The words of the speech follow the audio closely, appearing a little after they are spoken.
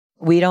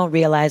We don't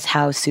realize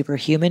how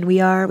superhuman we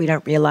are. We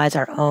don't realize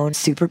our own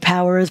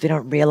superpowers. We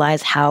don't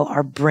realize how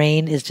our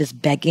brain is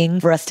just begging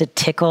for us to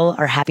tickle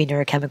our happy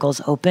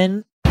neurochemicals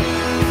open.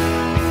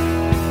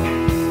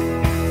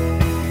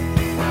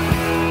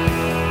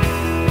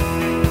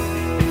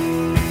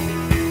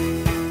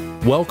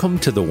 Welcome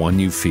to The One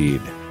You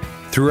Feed.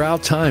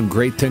 Throughout time,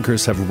 great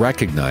thinkers have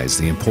recognized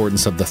the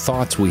importance of the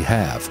thoughts we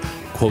have.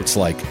 Quotes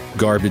like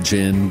garbage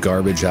in,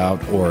 garbage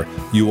out, or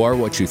you are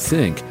what you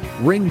think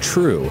ring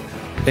true.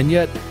 And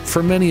yet,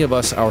 for many of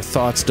us, our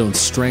thoughts don't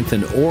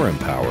strengthen or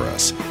empower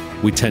us.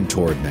 We tend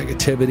toward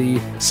negativity,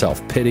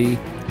 self-pity,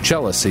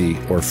 jealousy,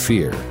 or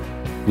fear.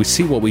 We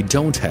see what we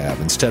don't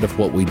have instead of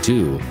what we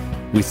do.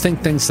 We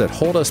think things that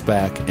hold us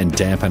back and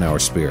dampen our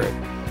spirit.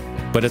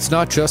 But it's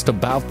not just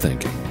about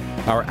thinking.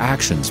 Our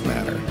actions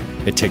matter.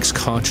 It takes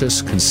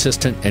conscious,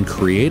 consistent, and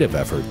creative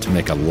effort to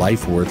make a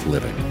life worth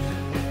living.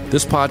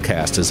 This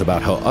podcast is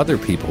about how other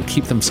people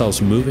keep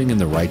themselves moving in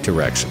the right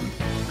direction,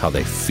 how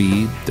they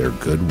feed their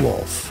good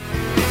wolf.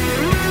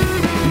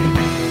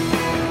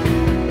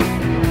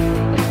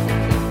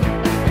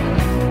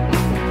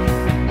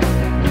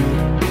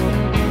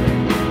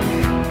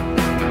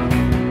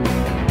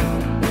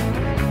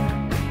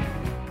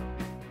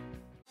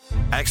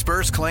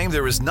 Experts claim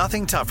there is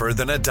nothing tougher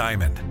than a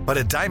diamond. But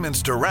at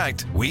Diamonds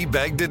Direct, we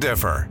beg to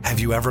differ. Have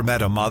you ever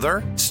met a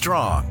mother?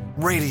 Strong,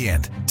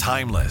 radiant,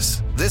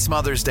 timeless. This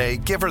Mother's Day,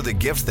 give her the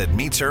gift that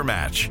meets her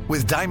match.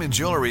 With diamond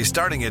jewelry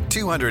starting at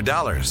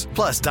 $200.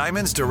 Plus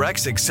Diamonds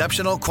Direct's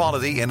exceptional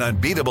quality and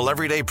unbeatable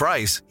everyday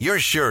price, you're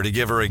sure to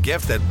give her a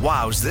gift that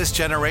wows this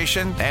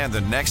generation and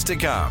the next to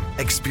come.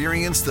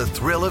 Experience the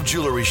thrill of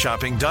jewelry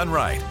shopping done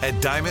right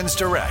at Diamonds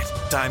Direct.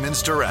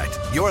 Diamonds Direct.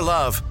 Your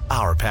love,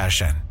 our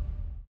passion.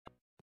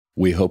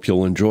 We hope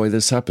you'll enjoy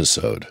this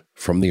episode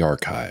from the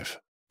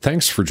archive.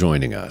 Thanks for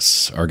joining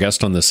us. Our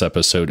guest on this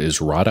episode is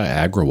Radha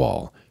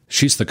Agrawal.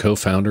 She's the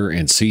co-founder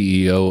and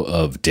CEO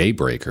of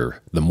Daybreaker,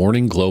 the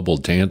morning global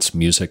dance,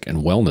 music,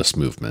 and wellness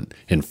movement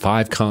in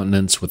 5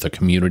 continents with a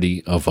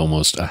community of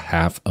almost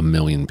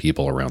 500,000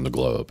 people around the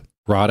globe.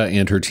 Radha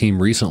and her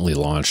team recently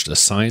launched a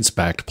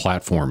science-backed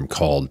platform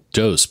called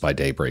Dose by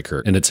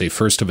Daybreaker, and it's a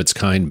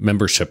first-of-its-kind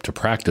membership to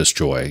practice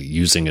joy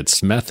using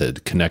its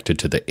method connected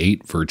to the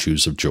 8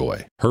 virtues of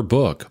joy. Her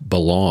book,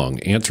 Belong,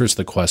 answers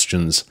the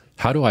questions,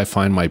 how do I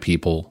find my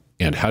people,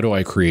 and how do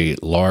I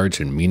create large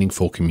and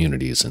meaningful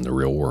communities in the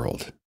real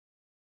world?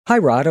 Hi,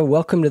 Radha.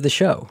 Welcome to the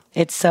show.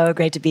 It's so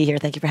great to be here.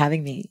 Thank you for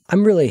having me.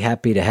 I'm really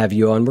happy to have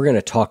you on. We're going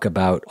to talk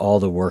about all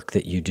the work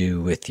that you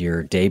do with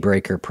your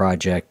Daybreaker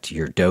project,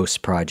 your Dose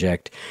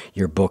project,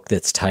 your book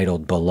that's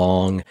titled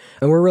Belong.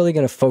 And we're really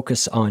going to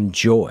focus on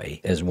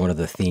joy as one of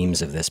the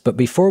themes of this. But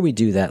before we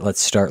do that,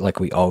 let's start like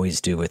we always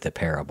do with a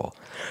parable.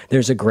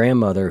 There's a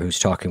grandmother who's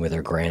talking with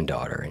her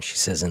granddaughter, and she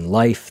says, in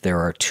life, there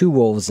are 2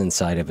 wolves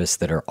inside of us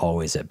that are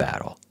always at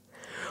battle.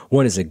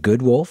 One is a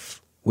good wolf,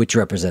 which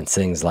represents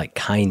things like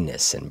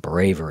kindness and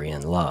bravery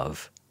and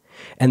love.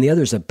 And the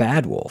other is a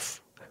bad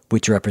wolf,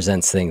 which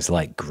represents things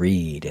like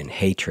greed and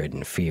hatred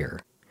and fear.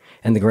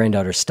 And the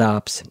granddaughter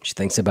stops and she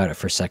thinks about it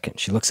for a second.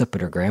 She looks up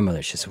at her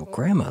grandmother. She says, well,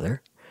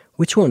 grandmother,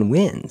 which one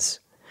wins?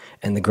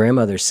 And the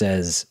grandmother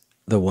says,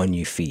 the one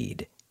you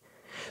feed.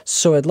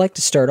 So I'd like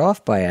to start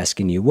off by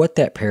asking you what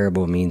that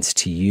parable means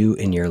to you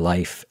in your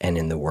life and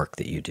in the work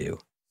that you do.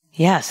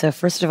 Yeah. So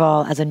first of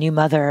all, as a new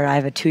mother, I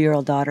have a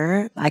 2-year-old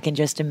daughter. I can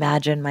just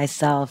imagine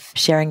myself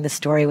sharing the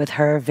story with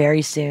her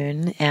very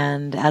soon.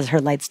 And as her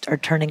lights are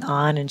turning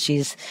on and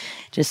she's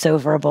just so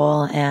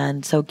verbal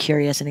and so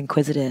curious and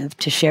inquisitive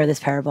to share this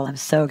parable, I'm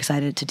so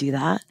excited to do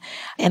that.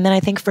 And then I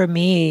think for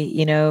me,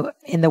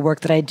 in the work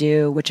that I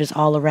do, which is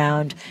all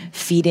around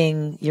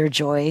feeding your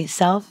joy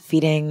self,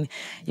 feeding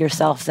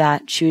yourself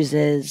that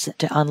chooses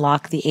to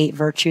unlock the 8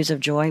 virtues of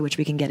joy, which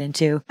we can get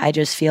into, I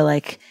just feel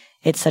like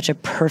it's such a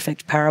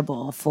perfect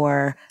parable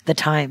for the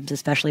times,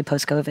 especially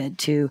post-COVID,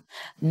 to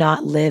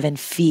not live and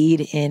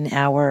feed in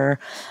our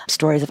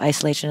stories of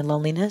isolation and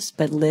loneliness,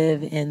 but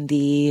live in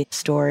the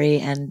story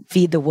and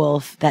feed the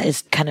wolf that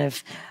is kind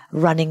of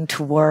running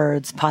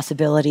towards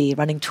possibility,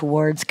 running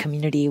towards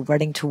community,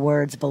 running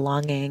towards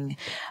belonging,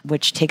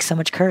 which takes so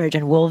much courage.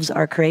 And wolves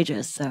are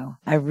courageous. So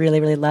I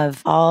really, really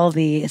love all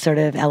the sort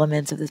of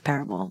elements of this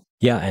parable.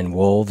 Yeah, and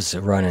wolves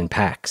run in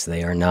packs.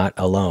 They are not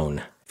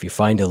alone. If you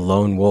find a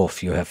lone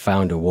wolf, you have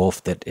found a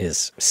wolf that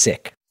is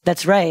sick.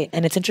 That's right.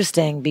 And it's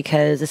interesting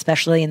because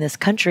especially in this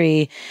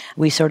country,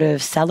 we sort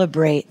of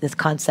celebrate this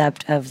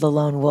concept of the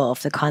lone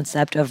wolf, the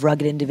concept of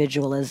rugged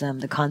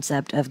individualism, the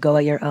concept of go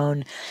at your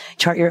own,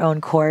 chart your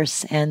own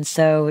course. And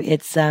so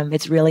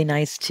it's really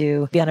nice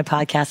to be on a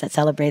podcast that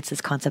celebrates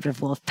this concept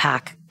of wolf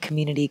pack,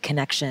 community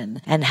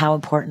connection, and how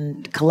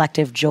important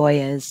collective joy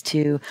is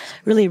to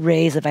really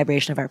raise the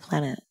vibration of our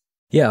planet.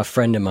 Yeah, a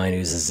friend of mine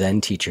who's a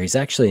Zen teacher, he's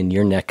actually in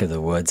your neck of the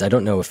woods. I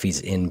don't know if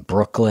he's in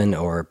Brooklyn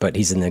but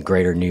he's in the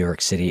greater New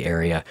York City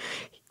area.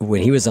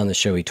 When he was on the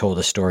show, he told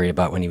a story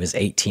about when he was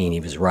 18, he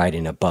was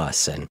riding a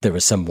bus and there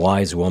was some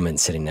wise woman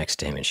sitting next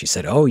to him and she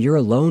said, oh, you're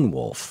a lone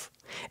wolf.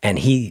 And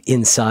he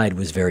inside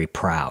was very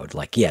proud,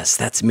 like, yes,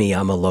 that's me.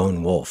 I'm a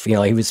lone wolf. You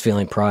know, he was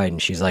feeling pride.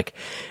 And she's like,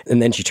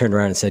 and then she turned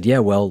around and said, yeah,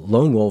 well,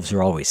 lone wolves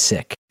are always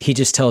sick. He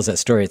just tells that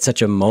story. It's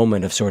such a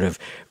moment of sort of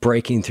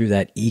breaking through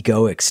that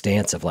egoic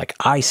stance of like,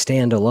 I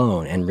stand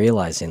alone, and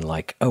realizing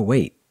like, oh,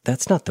 wait,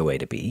 that's not the way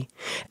to be.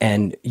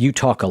 And you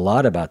talk a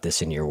lot about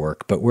this in your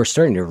work, but we're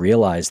starting to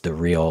realize the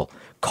real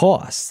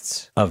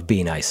costs of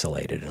being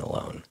isolated and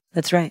alone.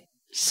 That's right.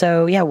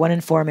 So yeah, 1 in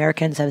 4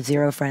 Americans have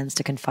 0 friends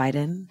to confide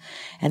in.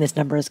 And this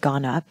number has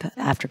gone up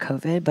after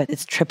COVID, but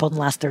it's tripled in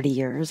the last 30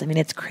 years. I mean,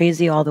 it's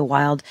crazy all the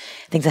wild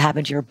things that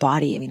happen to your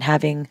body. I mean,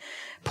 having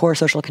poor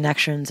social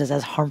connections is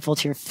as harmful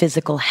to your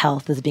physical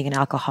health as being an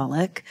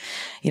alcoholic,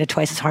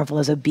 twice as harmful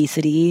as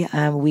obesity.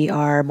 We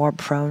are more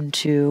prone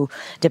to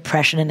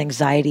depression and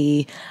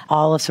anxiety,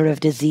 all of sort of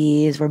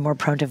disease. We're more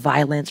prone to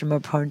violence. We're more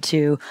prone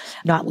to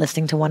not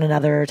listening to one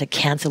another, to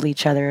cancel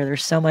each other.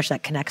 There's so much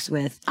that connects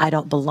with I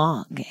don't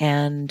belong,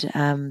 and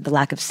the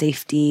lack of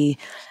safety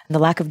and the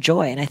lack of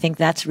joy. And I think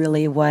that's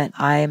really what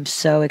I am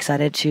so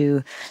excited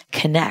to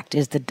connect,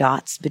 is the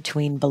dots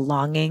between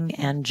belonging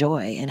and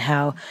joy, and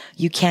how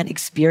you can't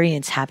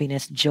experience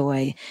happiness,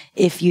 joy,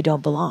 if you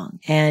don't belong.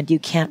 And you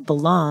can't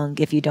belong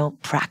if you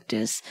don't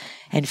practice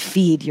and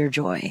feed your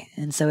joy.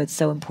 And so it's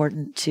so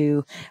important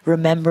to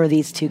remember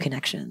these two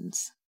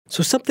connections.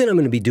 So something I'm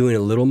going to be doing a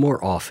little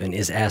more often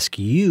is ask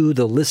you,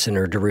 the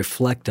listener, to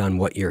reflect on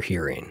what you're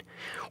hearing.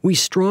 We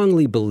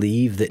strongly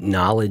believe that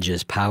knowledge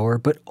is power,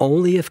 but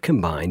only if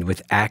combined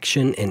with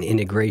action and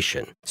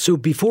integration. So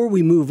before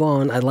we move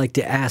on, I'd like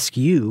to ask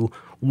you,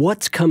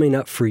 what's coming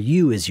up for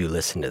you as you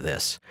listen to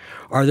this?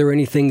 Are there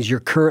any things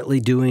you're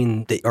currently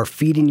doing that are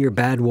feeding your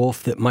bad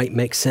wolf that might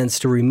make sense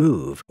to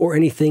remove? Or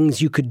any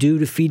things you could do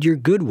to feed your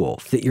good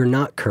wolf that you're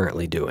not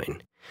currently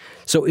doing?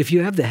 So if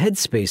you have the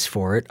headspace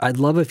for it, I'd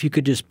love if you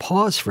could just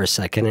pause for a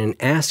second and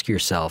ask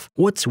yourself,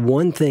 what's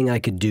one thing I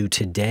could do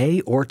today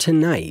or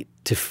tonight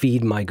to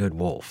feed my good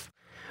wolf?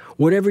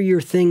 Whatever your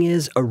thing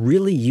is, a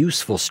really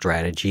useful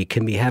strategy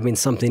can be having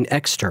something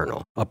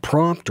external, a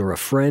prompt or a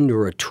friend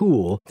or a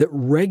tool that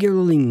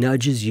regularly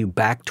nudges you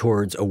back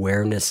towards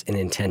awareness and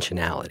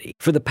intentionality.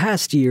 For the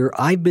past year,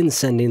 I've been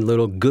sending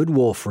little good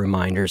wolf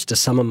reminders to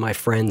some of my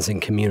friends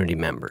and community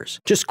members.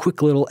 Just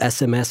quick little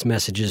SMS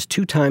messages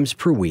 2 times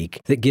per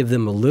week that give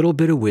them a little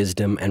bit of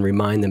wisdom and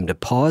remind them to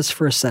pause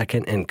for a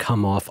second and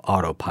come off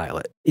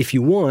autopilot. If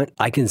you want,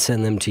 I can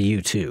send them to you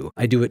too.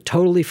 I do it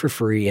totally for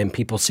free, and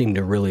people seem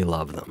to really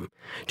love them.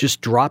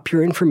 Just drop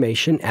your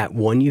information at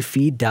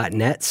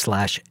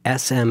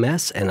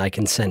oneyoufeed.net/SMS and I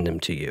can send them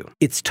to you.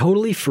 It's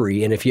totally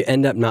free, and if you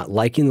end up not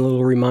liking the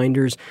little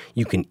reminders,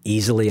 you can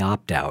easily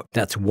opt out.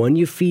 That's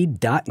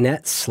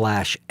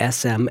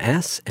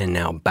oneyoufeed.net/SMS, and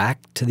now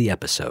back to the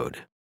episode.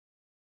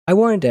 I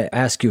wanted to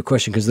ask you a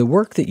question because the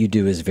work that you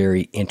do is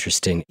very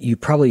interesting. You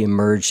probably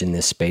emerged in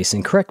this space,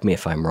 and correct me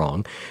if I'm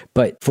wrong,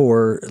 but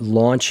for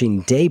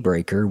launching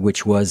Daybreaker,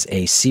 which was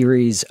a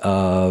series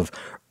of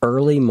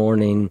early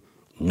morning,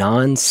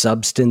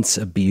 non-substance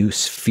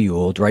abuse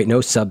fueled, right?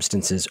 No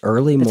substances,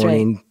 early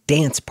morning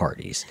dance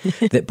parties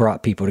that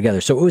brought people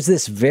together. So it was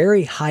this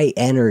very high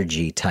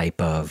energy type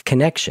of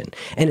connection.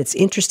 And it's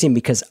interesting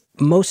because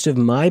most of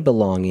my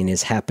belonging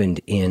has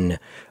happened in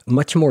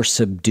much more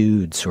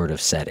subdued sort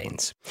of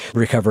settings.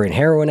 Recovering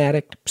heroin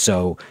addict,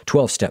 so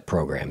 12-step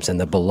programs and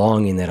the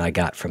belonging that I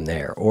got from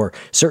there, or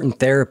certain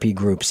therapy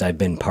groups I've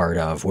been part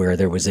of where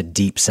there was a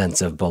deep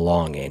sense of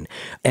belonging.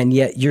 And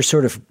yet you're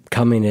sort of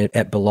coming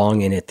at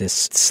belonging at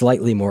this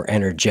slightly more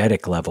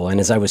energetic level.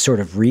 And as I was sort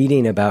of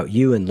reading about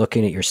you and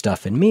looking at your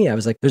stuff and me, I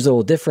was like, there's a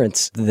little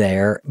difference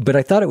there. But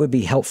I thought it would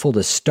be helpful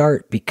to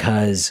start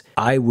because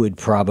I would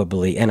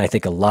probably, and I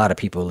think a lot of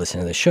people who listen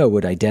to the show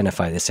would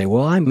identify this, say,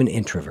 well, I'm an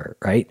introvert,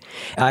 right?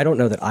 I don't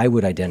know that I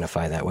would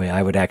identify that way.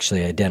 I would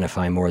actually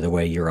identify more the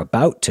way you're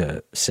about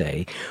to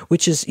say,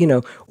 which is,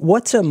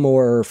 what's a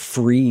more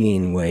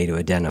freeing way to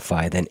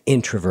identify than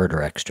introvert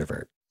or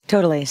extrovert?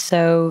 Totally.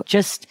 So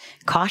just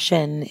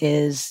caution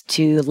is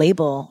to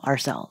label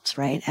ourselves,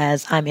 right?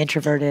 As I'm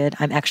introverted,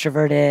 I'm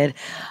extroverted,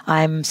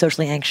 I'm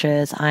socially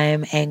anxious,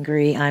 I'm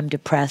angry, I'm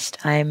depressed,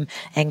 I'm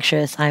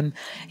anxious, I'm,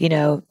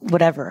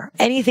 whatever.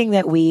 Anything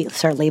that we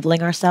start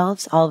labeling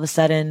ourselves, all of a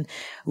sudden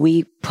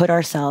we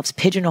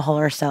pigeonhole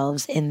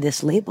ourselves in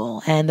this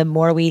label. And the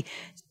more we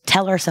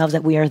tell ourselves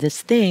that we are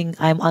this thing,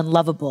 I'm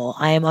unlovable,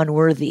 I am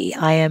unworthy,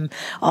 I am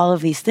all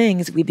of these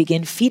things, we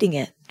begin feeding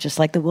it just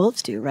like the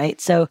wolves do, right?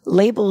 So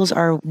labels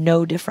are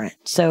no different.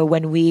 So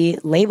when we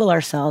label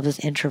ourselves as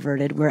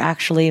introverted, we're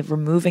actually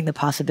removing the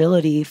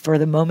possibility for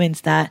the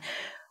moments that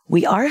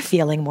we are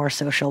feeling more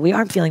social. We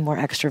are feeling more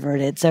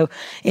extroverted. So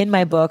in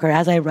my book, or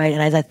as I write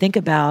and as I think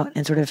about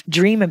and sort of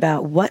dream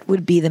about what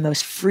would be the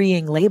most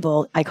freeing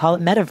label, I call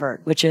it metavert,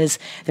 which is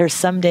there's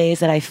some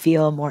days that I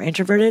feel more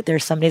introverted.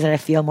 There's some days that I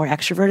feel more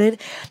extroverted.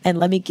 And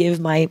let me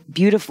give my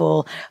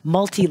beautiful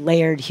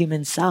multi-layered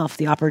human self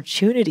the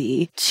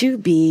opportunity to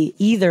be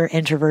either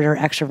introverted or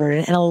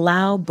extroverted and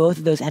allow both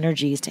of those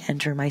energies to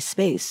enter my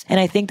space. And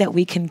I think that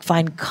we can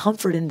find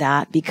comfort in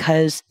that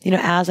because,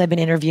 as I've been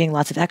interviewing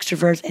lots of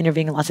extroverts,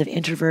 interviewing lots lots of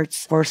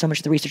introverts, or so much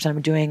of the research that I'm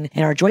doing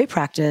in our joy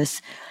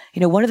practice,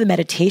 one of the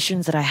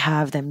meditations that I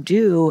have them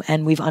do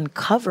and we've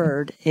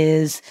uncovered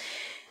is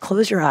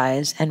close your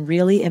eyes and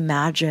really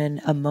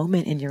imagine a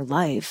moment in your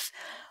life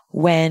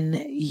when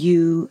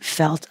you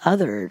felt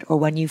othered, or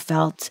when you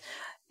felt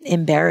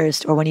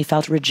embarrassed, or when you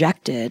felt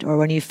rejected, or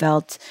when you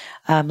felt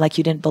like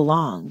you didn't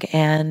belong.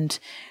 And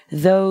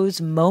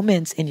those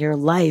moments in your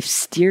life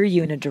steer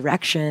you in a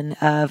direction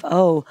of,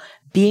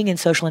 being in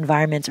social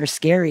environments are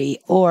scary,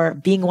 or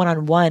being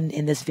one-on-one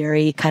in this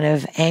very kind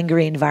of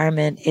angry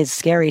environment is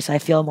scary. So I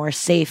feel more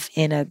safe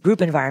in a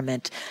group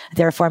environment.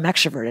 Therefore, I'm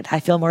extroverted.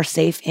 I feel more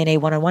safe in a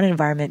one-on-one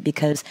environment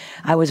because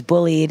I was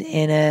bullied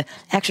in an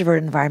extroverted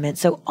environment.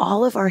 So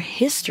all of our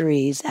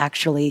histories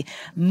actually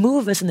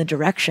move us in the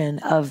direction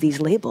of these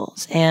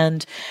labels.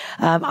 And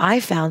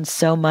I found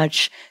so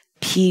much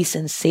peace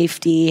and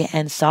safety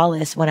and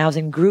solace when I was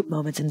in group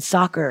moments in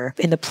soccer,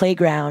 in the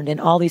playground, in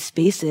all these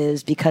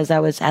spaces, because I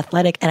was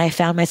athletic. And I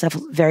found myself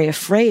very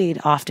afraid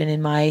often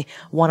in my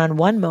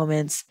one-on-one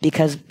moments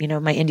because,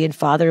 my Indian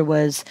father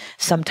was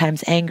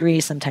sometimes angry,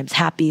 sometimes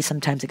happy,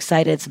 sometimes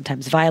excited,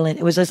 sometimes violent.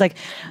 It was just like,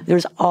 there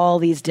was all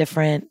these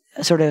different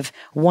sort of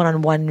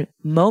one-on-one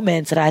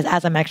moments that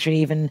as I'm actually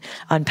even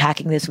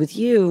unpacking this with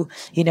you,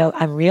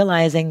 I'm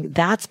realizing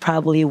that's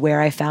probably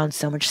where I found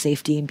so much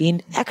safety in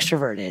being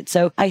extroverted.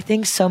 So I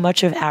think so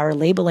much of our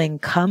labeling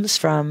comes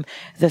from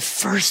the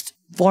first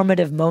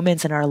formative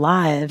moments in our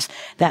lives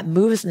that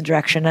move us in the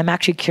direction. I'm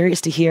actually curious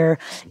to hear,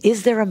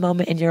 is there a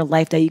moment in your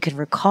life that you can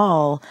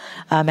recall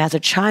as a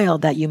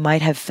child that you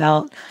might have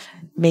felt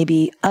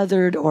maybe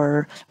othered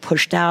or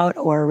pushed out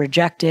or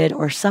rejected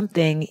or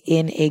something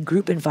in a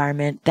group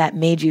environment that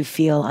made you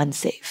feel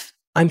unsafe?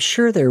 I'm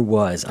sure there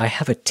was. I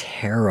have a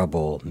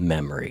terrible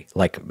memory.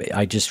 Like,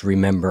 I just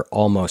remember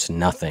almost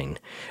nothing.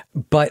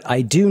 But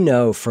I do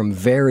know from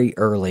very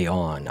early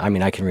on,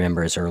 I can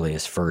remember as early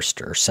as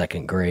first or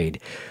second grade,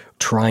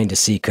 trying to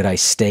see, could I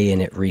stay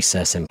in at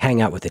recess and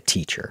hang out with a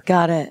teacher?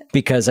 Got it.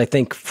 Because I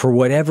think for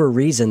whatever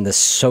reason, the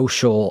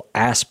social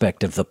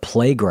aspect of the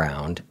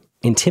playground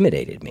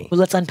intimidated me. Well,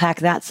 let's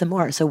unpack that some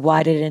more. So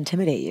why did it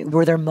intimidate you?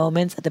 Were there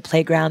moments at the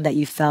playground that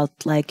you felt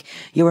like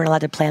you weren't allowed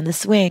to play on the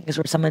swings,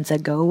 or someone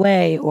said go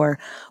away, or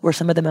were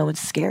some of the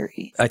moments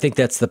scary? I think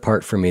that's the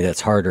part for me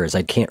that's harder, is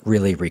I can't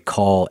really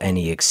recall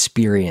any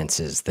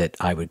experiences that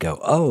I would go,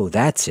 oh,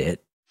 that's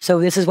it. So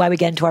this is why we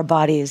get into our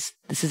bodies.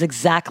 This is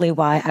exactly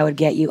why I would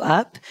get you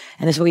up.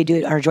 And this is what we do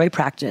at our joy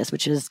practice,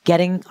 which is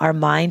getting our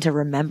mind to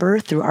remember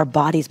through our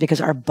bodies, because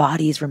our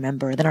bodies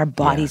remember. Then our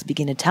bodies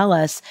begin to tell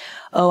us,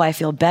 oh, I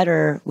feel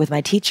better with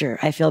my teacher.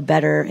 I feel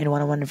better in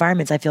one-on-one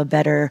environments. I feel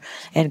better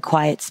in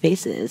quiet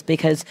spaces,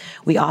 because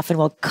we often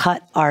will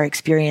cut our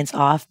experience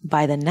off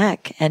by the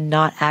neck and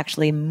not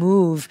actually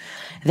move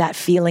that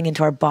feeling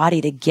into our body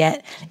to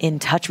get in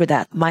touch with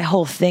that. My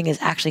whole thing is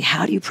actually,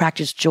 how do you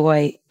practice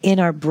joy in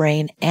our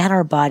brain and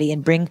our body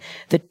and bring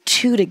the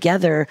two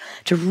together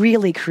to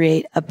really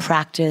create a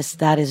practice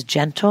that is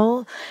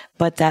gentle,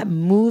 but that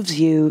moves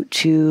you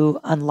to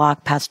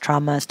unlock past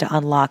traumas, to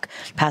unlock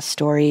past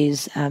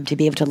stories, to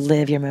be able to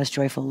live your most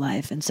joyful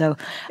life. And so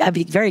I'd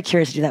be very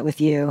curious to do that with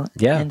you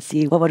and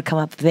see what would come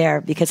up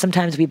there, because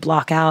sometimes we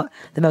block out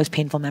the most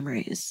painful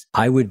memories.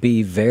 I would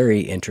be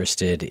very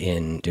interested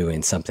in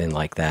doing something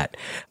like that.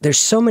 There's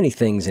so many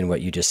things in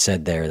what you just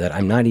said there that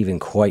I'm not even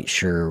quite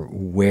sure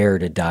where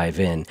to dive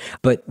in.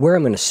 But where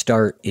I'm going to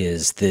start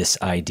is this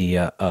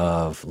idea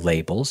of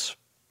labels.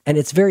 And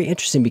it's very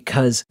interesting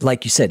because,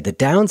 like you said, the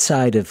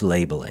downside of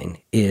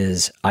labeling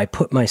is I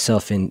put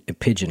myself in a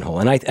pigeonhole.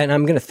 And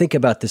I'm going to think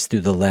about this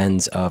through the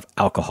lens of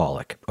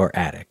alcoholic or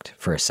addict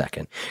for a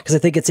second, because I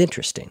think it's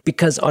interesting.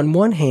 Because on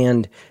one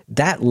hand,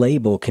 that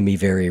label can be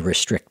very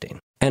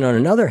restricting. And on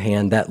another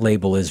hand, that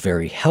label is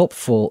very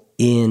helpful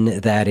in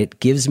that it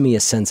gives me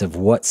a sense of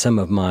what some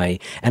of my,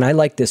 and I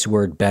like this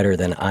word better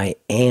than I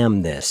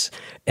am this,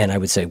 and I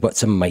would say what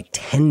some of my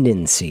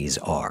tendencies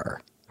are.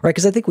 Right,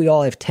 because I think we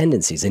all have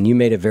tendencies, and you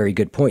made a very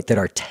good point that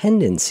our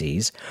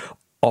tendencies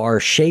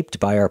are shaped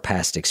by our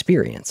past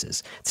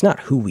experiences. It's not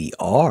who we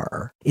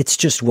are. It's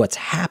just what's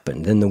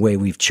happened and the way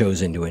we've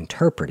chosen to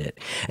interpret it.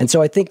 And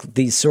so I think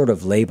these sort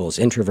of labels,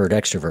 introvert,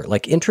 extrovert,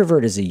 like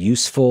introvert is a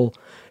useful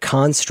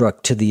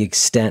construct to the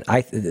extent,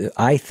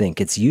 I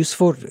think it's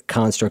useful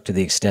construct to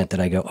the extent that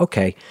I go,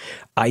 okay,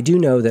 I do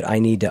know that I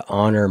need to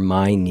honor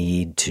my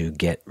need to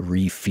get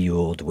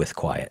refueled with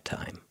quiet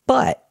time.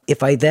 But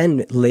if I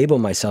then label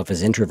myself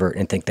as introvert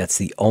and think that's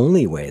the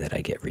only way that I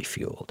get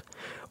refueled,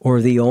 or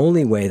the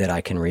only way that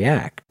I can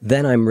react,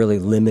 then I'm really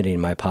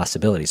limiting my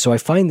possibilities. So I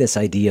find this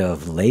idea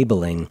of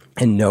labeling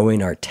and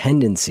knowing our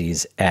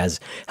tendencies as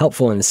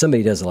helpful. And as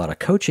somebody who does a lot of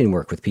coaching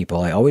work with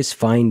people, I always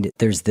find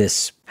there's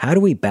this, how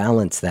do we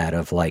balance that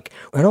of like,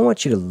 I don't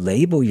want you to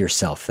label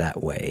yourself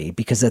that way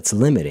because that's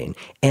limiting.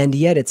 And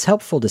yet it's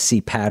helpful to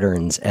see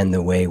patterns and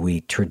the way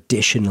we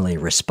traditionally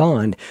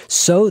respond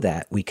so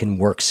that we can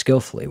work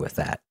skillfully with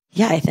that.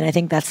 Yeah, I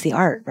think that's the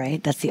art,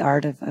 right? That's the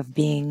art of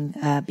being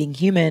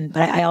human.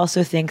 But I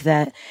also think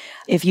that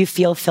if you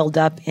feel filled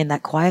up in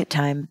that quiet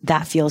time,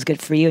 that feels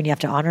good for you, and you have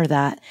to honor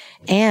that.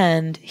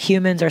 And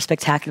humans are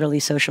spectacularly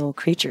social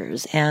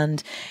creatures,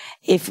 and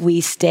if we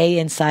stay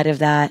inside of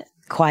that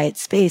quiet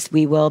space,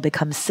 we will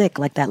become sick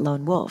like that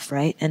lone wolf,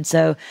 right? And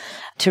so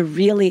to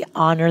really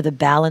honor the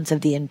balance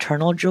of the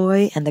internal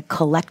joy and the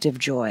collective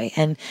joy.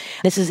 And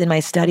this is in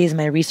my studies,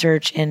 my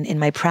research, and in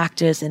my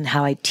practice, and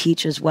how I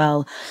teach as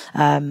well,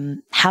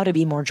 how to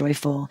be more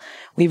joyful.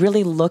 We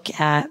really look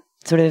at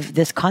sort of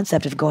this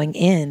concept of going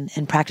in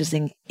and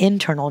practicing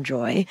internal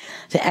joy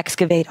to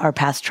excavate our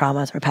past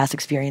traumas, our past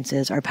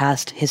experiences, our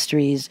past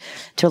histories,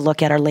 to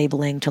look at our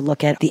labeling, to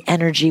look at the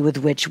energy with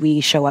which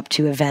we show up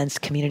to events,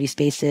 community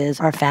spaces,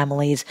 our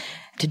families,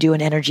 to do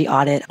an energy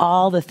audit,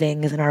 all the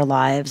things in our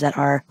lives that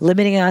are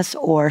limiting us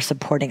or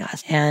supporting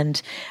us,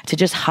 and to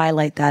just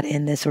highlight that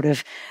in this sort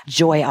of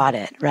joy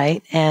audit,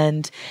 right?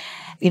 And,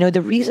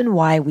 the reason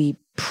why we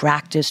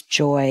practice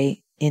joy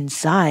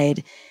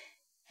inside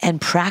and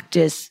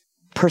practice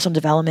personal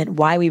development,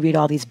 why we read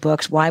all these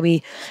books, why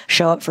we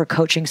show up for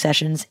coaching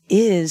sessions,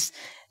 is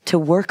to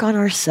work on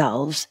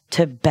ourselves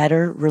to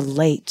better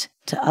relate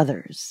to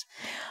others,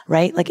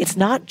 right? Like, it's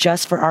not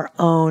just for our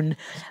own,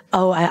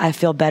 I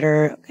feel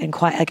better and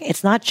quiet. Like,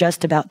 it's not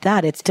just about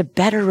that. It's to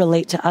better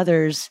relate to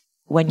others.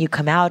 When you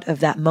come out of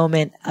that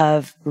moment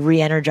of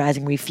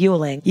re-energizing,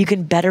 refueling, you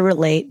can better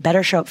relate,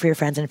 better show up for your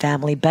friends and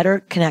family, better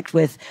connect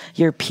with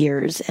your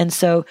peers. And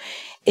so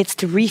it's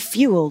to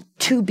refuel,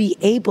 to be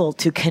able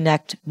to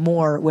connect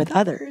more with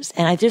others.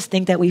 And I just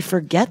think that we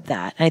forget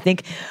that. And I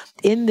think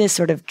in this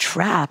sort of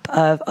trap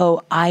of,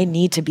 I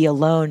need to be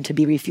alone to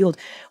be refueled,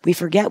 we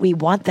forget we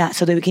want that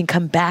so that we can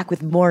come back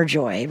with more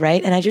joy,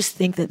 right? And I just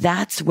think that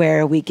that's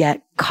where we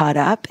get caught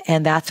up,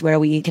 and that's where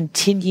we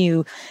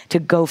continue to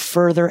go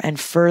further and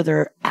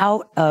further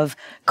out of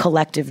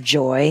collective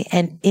joy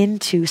and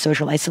into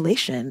social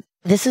isolation.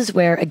 This is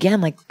where, again,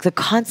 like, the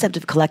concept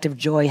of collective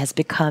joy has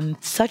become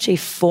such a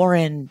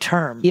foreign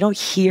term. You don't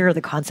hear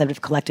the concept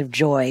of collective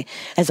joy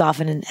as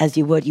often as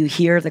you would. You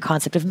hear the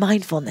concept of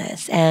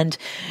mindfulness and,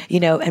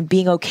 and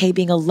being okay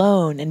being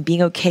alone, and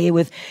being okay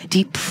with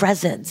deep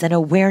presence and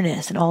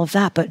awareness and all of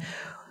that. But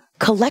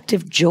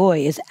collective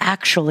joy is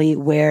actually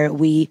where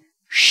we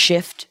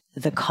shift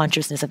the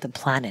consciousness of the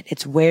planet.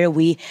 It's where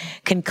we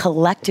can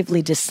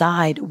collectively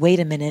decide, wait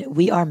a minute,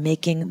 we are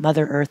making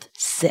Mother Earth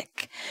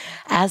sick.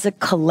 As a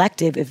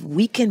collective, if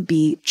we can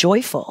be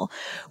joyful,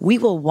 we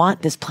will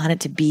want this planet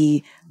to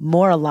be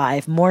more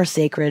alive, more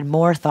sacred,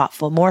 more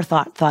thoughtful, more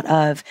thought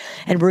of,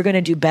 and we're going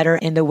to do better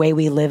in the way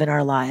we live in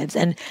our lives.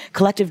 And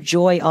collective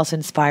joy also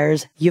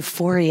inspires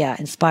euphoria,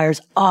 inspires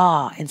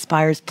awe,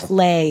 inspires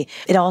play.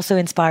 It also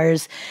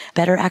inspires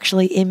better,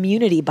 actually,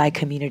 immunity by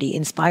community,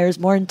 inspires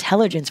more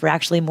intelligence. We're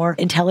actually more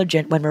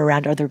intelligent when we're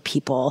around other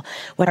people,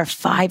 when our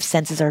 5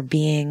 senses are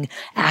being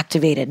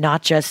activated,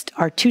 not just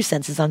our 2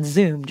 senses on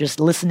Zoom, just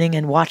listening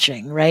and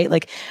watching, right?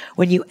 Like,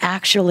 when you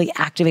actually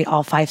activate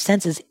all 5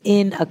 senses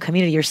in a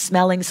community, you're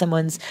smelling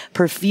someone's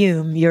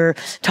perfume, you're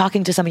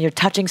talking to someone, you're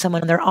touching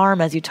someone on their arm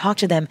as you talk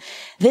to them.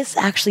 This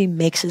actually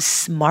makes us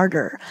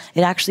smarter.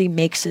 It actually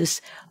makes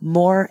us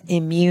more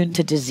immune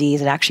to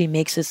disease. It actually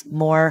makes us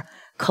more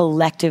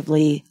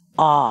collectively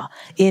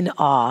in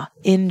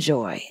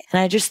joy.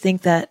 And I just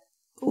think that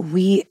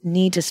we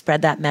need to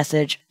spread that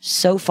message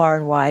so far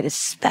and wide,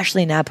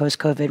 especially now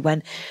post-COVID,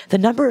 when the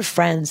number of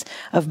friends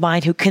of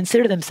mine who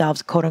consider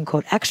themselves quote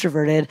unquote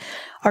extroverted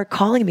are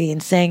calling me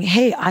and saying,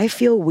 hey, I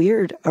feel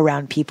weird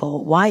around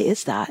people. Why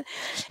is that?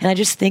 And I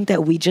just think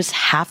that we just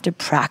have to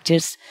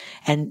practice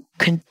and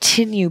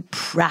continue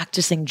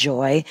practicing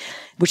joy,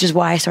 which is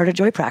why I started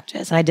joy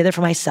practice. And I did it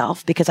for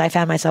myself because I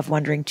found myself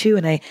wondering too.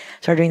 And I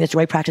started doing this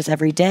joy practice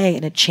every day,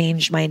 and it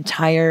changed my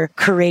entire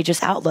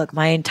courageous outlook,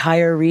 my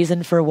entire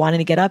reason for wanting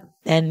to get up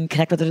and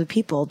connect with other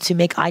people, to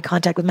make eye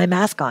contact with my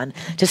mask on,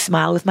 to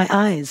smile with my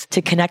eyes,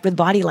 to connect with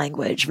body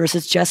language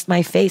versus just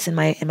my face and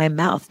my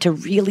mouth, to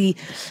really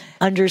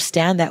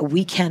understand that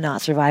we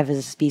cannot survive as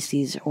a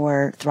species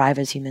or thrive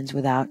as humans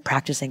without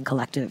practicing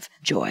collective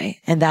joy.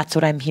 And that's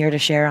what I'm here to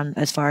share on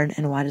as far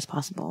and wide as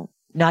possible.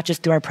 Not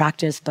just through our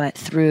practice, but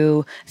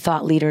through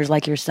thought leaders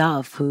like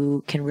yourself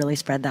who can really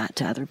spread that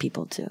to other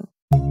people too.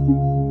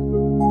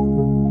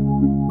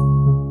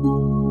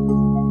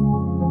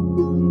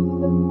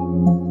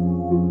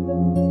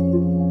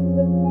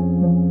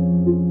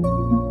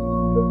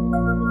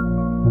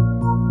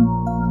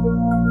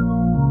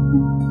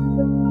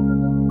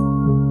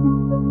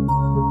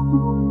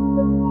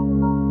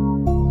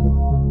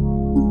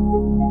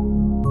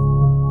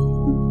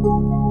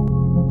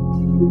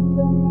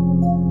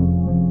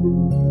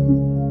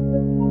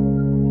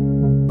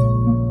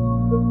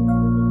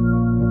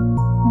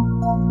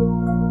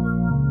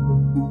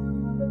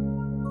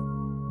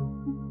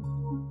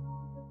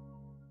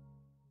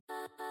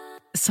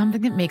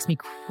 Something that makes me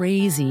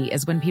crazy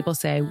is when people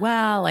say,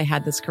 well, I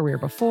had this career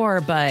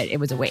before, but it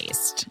was a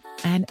waste.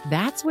 And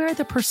that's where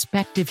the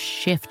perspective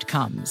shift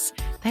comes.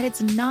 that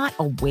it's not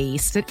a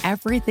waste, that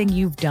everything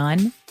you've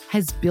done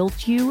has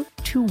built you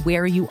to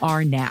where you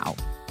are now.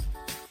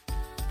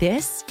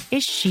 This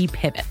is She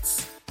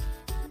Pivots,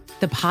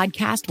 the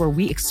podcast where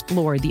we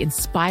explore the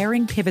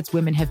inspiring pivots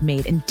women have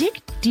made and dig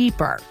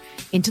deeper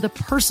into the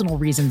personal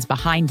reasons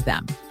behind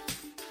them.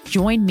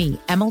 Join me,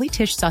 Emily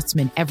Tish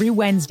Sussman, every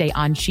Wednesday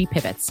on She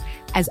Pivots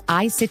as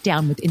I sit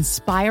down with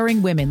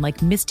inspiring women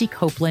like Misty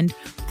Copeland,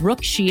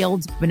 Brooke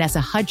Shields,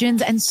 Vanessa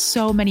Hudgens, and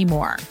so many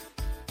more.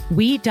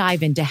 We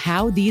dive into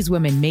how these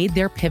women made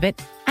their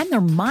pivot and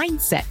their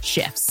mindset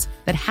shifts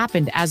that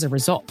happened as a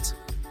result.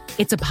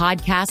 It's a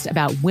podcast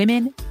about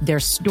women, their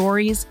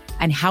stories,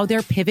 and how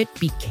their pivot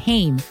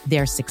became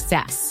their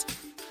success.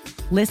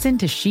 Listen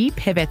to She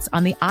Pivots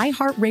on the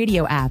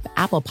iHeartRadio app,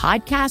 Apple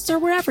Podcasts, or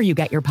wherever you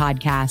get your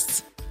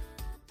podcasts.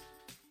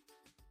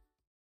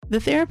 The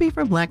Therapy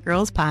for Black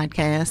Girls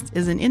podcast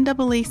is an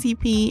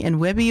NAACP and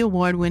Webby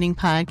Award-winning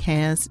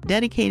podcast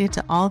dedicated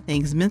to all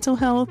things mental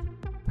health,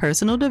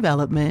 personal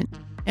development,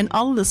 and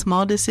all of the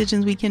small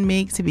decisions we can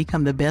make to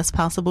become the best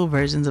possible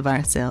versions of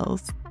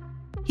ourselves.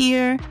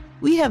 Here,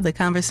 we have the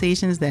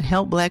conversations that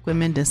help Black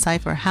women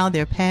decipher how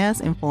their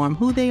past inform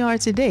who they are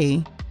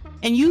today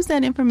and use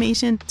that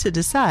information to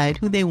decide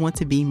who they want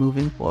to be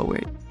moving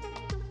forward.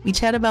 We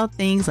chat about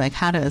things like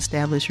how to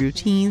establish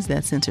routines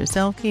that center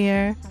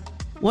self-care,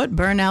 what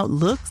burnout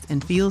looks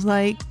and feels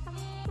like,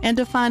 and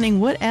defining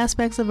what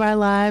aspects of our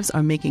lives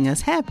are making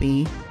us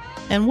happy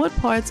and what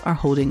parts are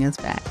holding us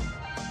back.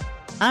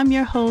 I'm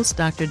your host,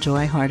 Dr.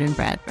 Joy Harden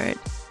Bradford,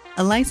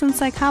 a licensed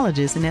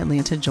psychologist in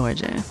Atlanta,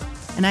 Georgia,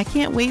 and I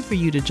can't wait for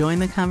you to join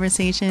the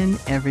conversation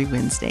every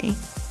Wednesday.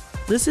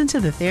 Listen to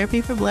the Therapy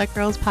for Black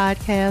Girls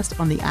podcast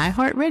on the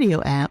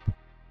iHeartRadio app,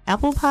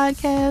 Apple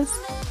Podcasts,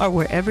 or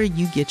wherever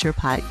you get your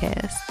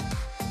podcasts.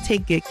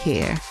 Take good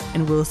care,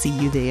 and we'll see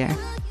you there.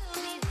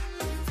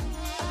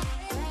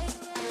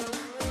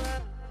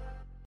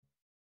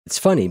 It's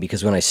funny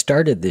because when I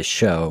started this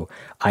show,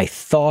 I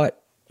thought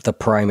the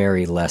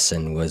primary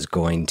lesson was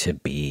going to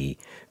be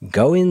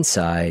go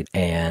inside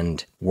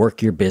and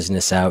work your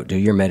business out, do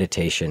your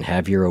meditation,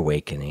 have your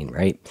awakening,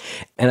 right?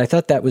 And I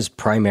thought that was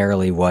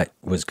primarily what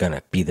was going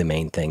to be the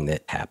main thing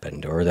that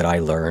happened or that I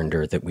learned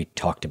or that we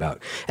talked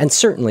about. And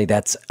certainly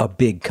that's a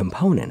big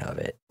component of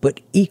it. But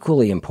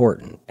equally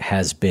important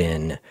has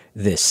been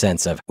this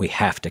sense of we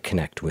have to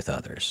connect with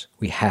others.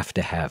 We have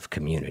to have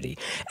community.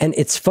 And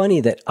it's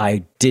funny that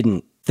I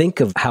didn't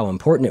think of how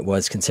important it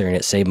was, considering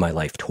it saved my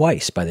life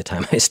twice by the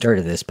time I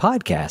started this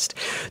podcast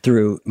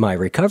through my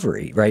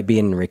recovery, right?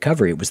 Being in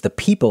recovery, it was the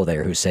people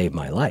there who saved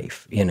my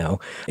life, you know?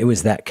 It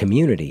was that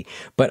community.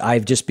 But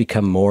I've just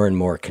become more and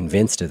more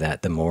convinced of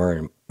that the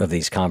more of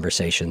these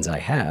conversations I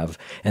have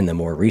and the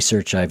more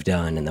research I've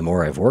done and the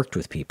more I've worked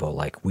with people,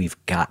 like we've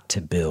got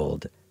to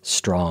build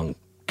strong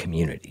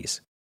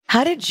communities.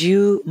 How did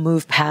you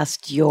move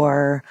past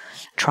your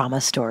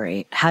trauma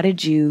story? How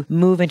did you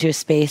move into a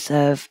space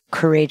of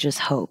courageous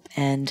hope?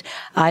 And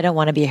I don't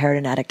want to be a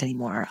heroin addict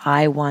anymore.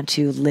 I want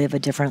to live a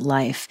different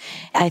life.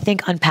 I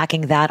think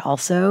unpacking that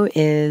also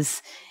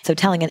is so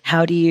telling. And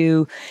how do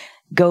you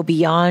go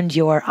beyond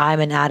your I'm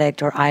an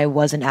addict or I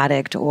was an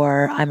addict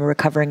or I'm a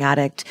recovering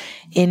addict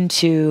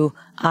into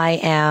I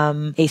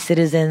am a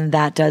citizen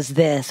that does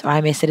this or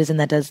I'm a citizen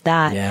that does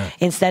that,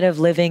 instead of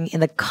living in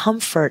the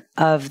comfort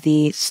of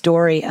the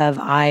story of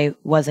I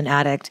was an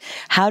addict?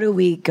 How do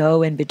we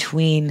go in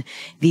between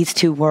these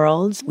two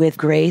worlds with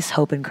grace,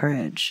 hope, and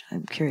courage?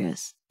 I'm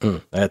curious.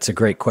 That's a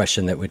great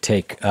question that would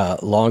take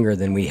longer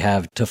than we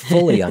have to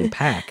fully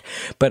unpack.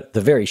 But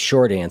the very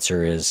short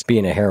answer is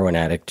being a heroin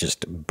addict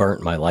just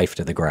burnt my life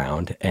to the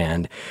ground.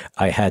 And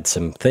I had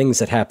some things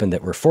that happened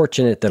that were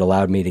fortunate that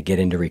allowed me to get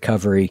into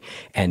recovery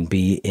and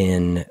be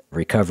in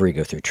recovery,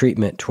 go through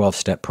treatment,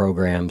 12-step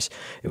programs.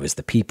 It was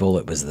the people,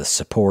 it was the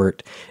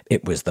support,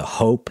 it was the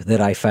hope that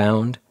I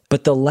found.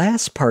 But the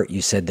last part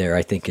you said there,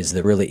 I think, is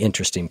the really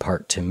interesting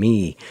part to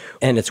me.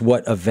 And it's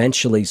what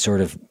eventually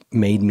sort of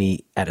made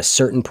me, at a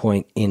certain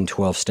point in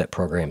 12-step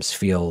programs,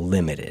 feel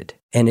limited.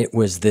 And it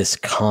was this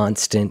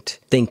constant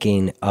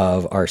thinking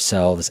of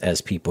ourselves as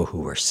people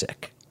who were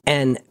sick.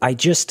 And I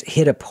just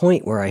hit a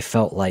point where I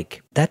felt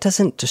like that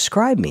doesn't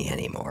describe me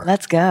anymore.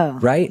 Let's go.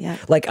 Right? Yeah.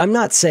 Like, I'm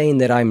not saying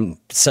that I'm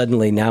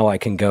suddenly now I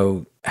can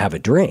go have a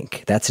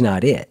drink. That's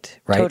not it,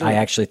 right? Totally. I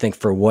actually think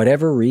for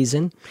whatever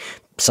reason,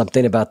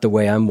 something about the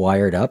way I'm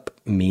wired up,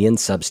 me and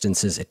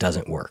substances, it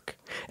doesn't work.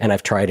 And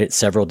I've tried it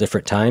several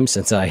different times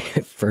since I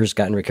first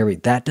got in recovery.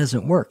 That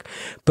doesn't work.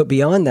 But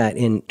beyond that,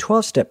 in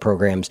 12-step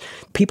programs,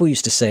 people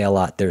used to say a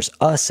lot, there's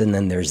us and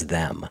then there's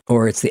them,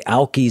 or it's the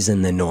alkies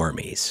and the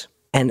normies.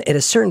 And at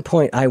a certain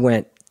point, I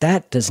went,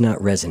 that does not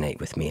resonate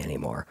with me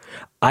anymore.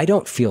 I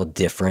don't feel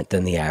different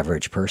than the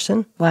average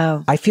person.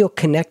 Wow. I feel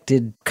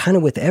connected kind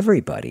of with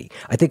everybody.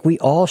 I think we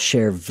all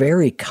share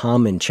very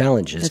common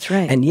challenges. That's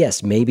right. And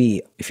yes,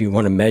 maybe if you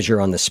want to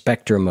measure on the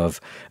spectrum of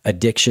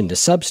addiction to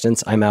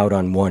substance, I'm out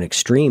on one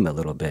extreme a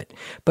little bit.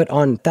 But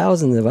on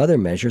thousands of other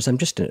measures, I'm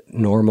just a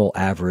normal,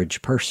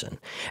 average person.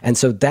 And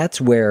so that's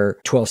where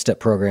 12-step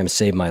programs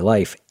saved my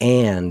life.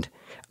 And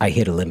I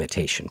hit a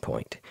limitation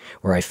point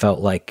where I felt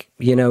like,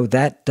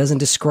 that doesn't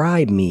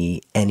describe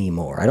me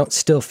anymore. I don't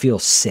still feel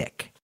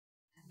sick.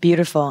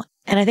 Beautiful.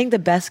 And I think the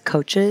best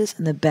coaches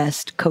and the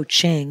best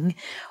coaching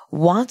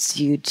wants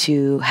you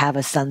to have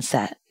a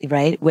sunset,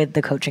 right? With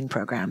the coaching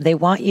program. They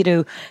want you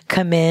to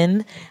come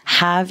in,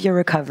 have your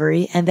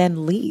recovery, and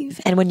then leave.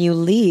 And when you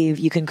leave,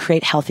 you can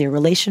create healthier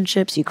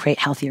relationships. You create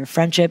healthier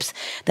friendships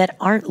that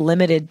aren't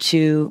limited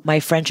to my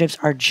friendships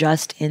are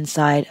just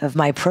inside of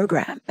my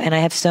program. And I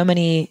have so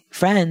many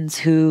friends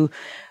who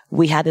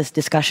we had this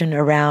discussion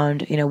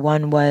around,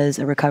 one was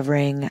a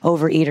recovering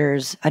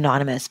Overeaters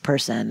Anonymous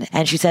person.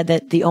 And she said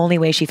that the only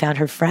way she found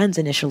her friends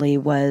initially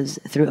was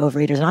through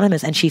Overeaters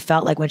Anonymous. And she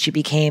felt like when she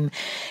became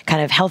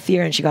kind of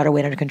healthier and she got her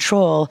weight under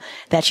control,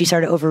 that she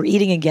started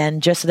overeating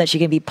again just so that she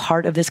can be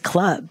part of this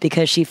club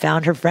because she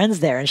found her friends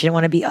there and she didn't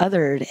want to be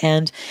othered.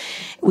 And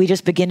we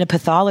just begin to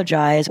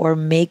pathologize or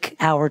make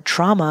our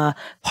trauma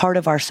part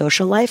of our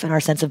social life and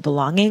our sense of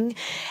belonging.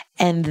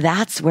 And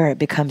that's where it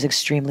becomes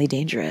extremely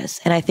dangerous.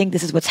 And I think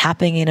this is what's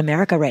happening in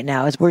America right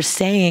now is we're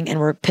saying and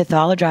we're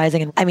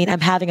pathologizing. And I'm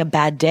having a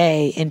bad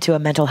day into a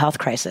mental health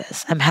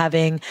crisis. I'm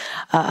having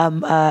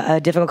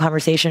a difficult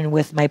conversation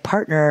with my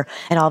partner.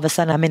 And all of a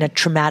sudden I'm in a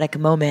traumatic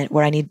moment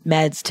where I need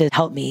meds to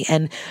help me.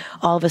 And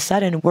all of a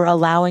sudden we're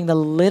allowing the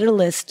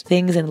littlest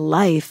things in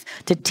life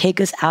to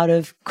take us out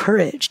of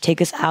courage,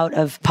 take us out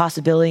of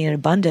possibility and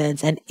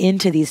abundance and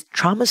into these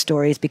trauma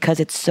stories because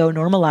it's so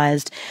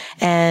normalized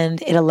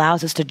and it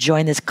allows us to join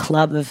this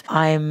club of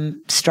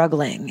I'm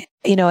struggling.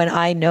 And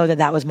I know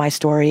that was my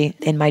story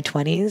in my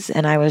 20s.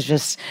 And I was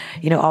just,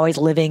 always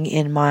living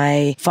in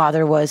my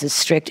father was a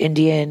strict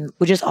Indian,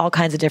 with just all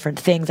kinds of different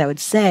things I would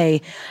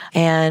say.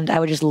 And I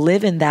would just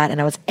live in that.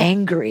 And I was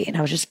angry and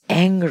I was just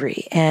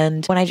angry.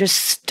 And when I just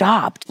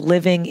stopped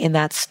living in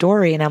that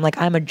story and I'm like,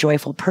 I'm a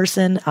joyful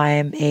person.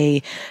 I'm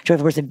a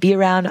joyful person to be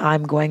around.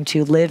 I'm going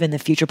to live in the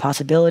future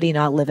possibility,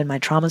 not live in my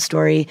trauma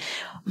story.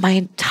 My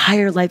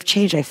entire life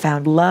changed. I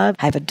found love.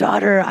 I have a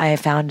daughter. I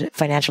found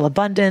financial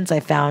abundance. I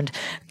found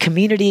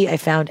community. I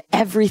found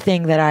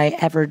everything that I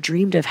ever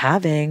dreamed of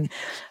having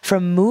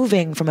from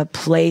moving from a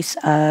place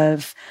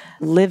of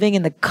living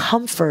in the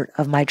comfort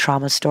of my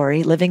trauma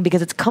story, living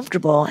because it's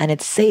comfortable and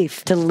it's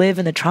safe to live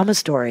in the trauma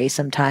story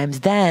sometimes.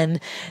 Then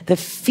the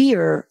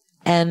fear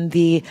and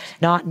the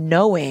not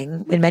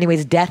knowing, in many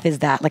ways, death is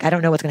that. Like, I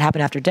don't know what's going to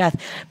happen after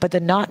death, but the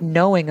not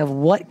knowing of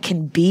what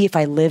can be if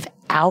I live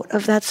out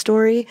of that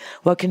story,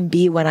 what can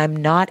be when I'm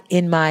not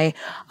in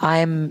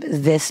I'm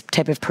this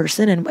type of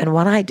person. And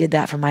when I did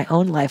that for my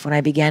own life, when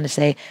I began to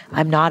say,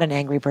 I'm not an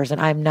angry person,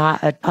 I'm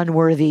not an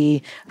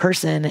unworthy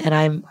person, and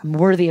I'm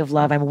worthy of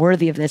love, I'm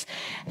worthy of this.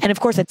 And of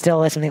course, it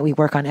still is something that we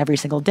work on every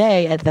single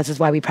day. And this is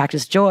why we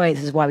practice joy.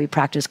 This is why we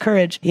practice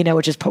courage,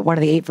 which is one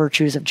of the 8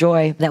 virtues of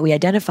joy that we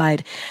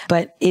identified.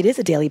 But it is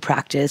a daily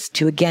practice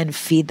to, again,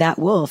 feed that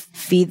wolf,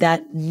 feed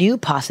that new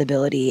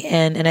possibility.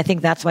 And I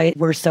think that's why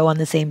we're so on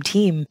the same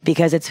team,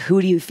 because it's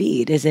who do you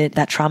feed? Is it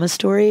that trauma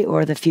story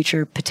or the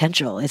future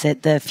potential? Is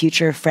it the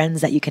future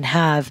friends that you can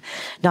have,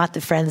 not the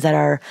friends that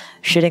are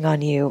shitting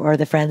on you or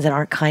the friends that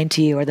aren't kind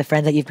to you or the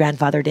friends that you've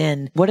grandfathered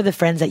in? What are the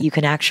friends that you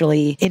can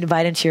actually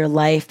invite into your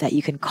life that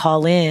you can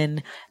call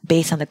in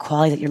based on the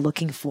quality that you're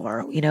looking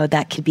for?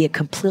 That could be a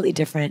completely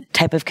different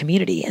type of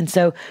community. And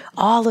so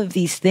all of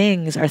these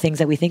things are things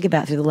that we think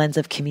about through the lens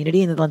of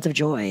community and the lens of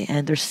joy,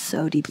 and they're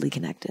so deeply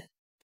connected.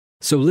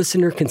 So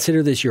listener,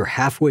 consider this your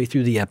halfway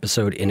through the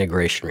episode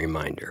integration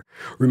reminder.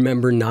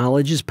 Remember,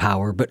 knowledge is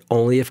power, but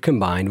only if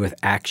combined with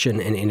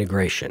action and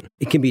integration.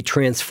 It can be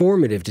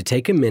transformative to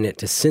take a minute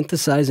to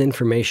synthesize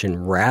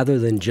information rather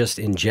than just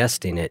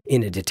ingesting it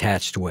in a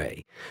detached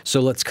way.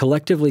 So let's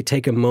collectively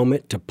take a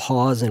moment to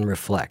pause and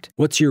reflect.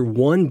 What's your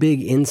one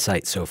big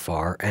insight so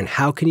far, and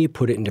how can you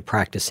put it into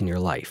practice in your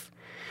life?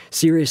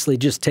 Seriously,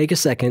 just take a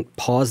second,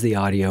 pause the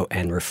audio,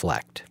 and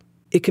reflect.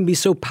 It can be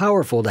so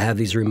powerful to have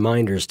these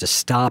reminders to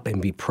stop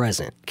and be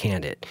present,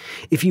 can't it?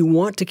 If you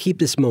want to keep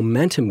this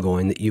momentum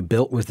going that you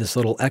built with this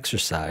little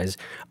exercise,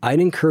 I'd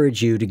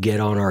encourage you to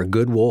get on our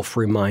Good Wolf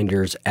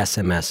Reminders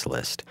SMS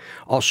list.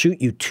 I'll shoot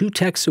you 2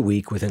 texts a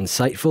week with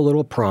insightful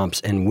little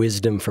prompts and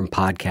wisdom from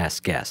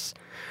podcast guests.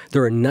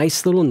 They're a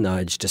nice little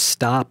nudge to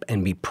stop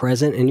and be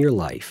present in your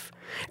life.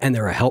 And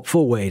they're a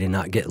helpful way to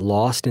not get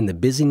lost in the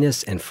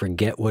busyness and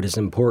forget what is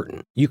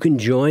important. You can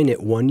join at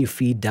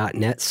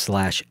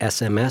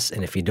oneyoufeed.net/SMS,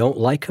 and if you don't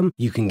like them,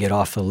 you can get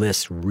off the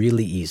list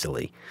really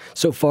easily.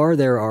 So far,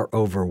 there are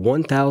over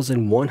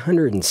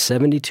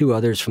 1,172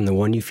 others from the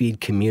One You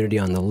Feed community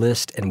on the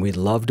list, and we'd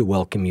love to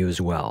welcome you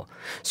as well.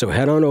 So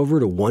head on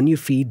over to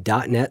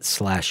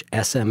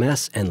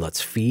oneyoufeed.net/SMS, and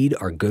let's feed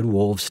our good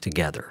wolves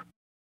together.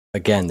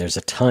 Again, there's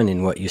a ton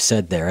in what you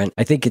said there. And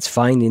I think it's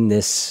finding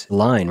this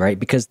line, right?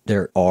 Because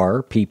there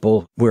are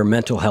people where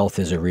mental health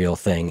is a real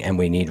thing and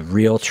we need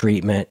real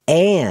treatment.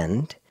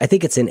 And I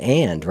think it's an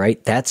and,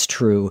 right? That's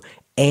true.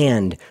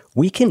 And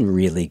we can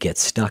really get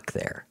stuck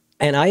there.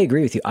 And I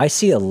agree with you. I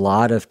see a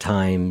lot of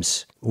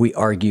times we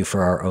argue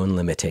for our own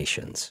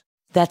limitations.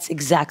 That's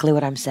exactly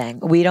what I'm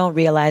saying. We don't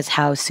realize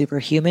how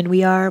superhuman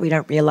we are. We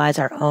don't realize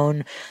our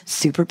own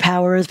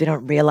superpowers. We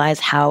don't realize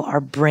how our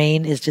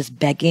brain is just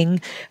begging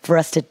for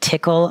us to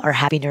tickle our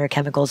happy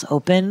neurochemicals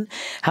open,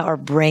 how our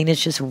brain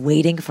is just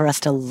waiting for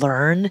us to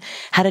learn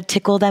how to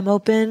tickle them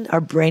open.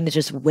 Our brain is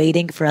just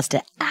waiting for us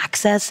to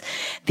access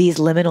these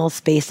liminal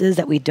spaces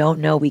that we don't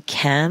know we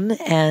can.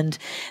 And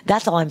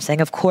that's all I'm saying.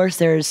 Of course,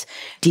 there's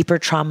deeper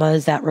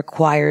traumas that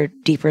require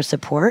deeper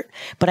support,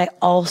 but I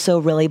also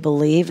really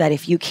believe that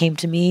if you came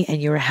to me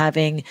and you were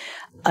having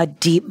a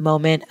deep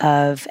moment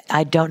of,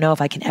 I don't know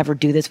if I can ever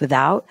do this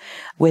without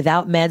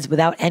meds,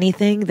 without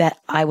anything, that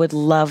I would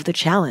love the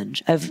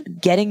challenge of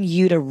getting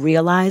you to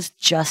realize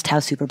just how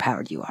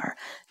superpowered you are,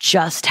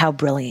 just how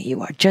brilliant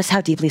you are, just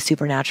how deeply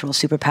supernatural,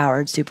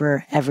 superpowered,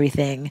 super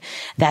everything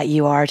that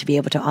you are, to be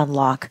able to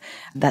unlock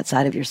that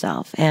side of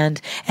yourself. And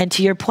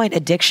to your point,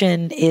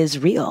 addiction is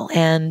real.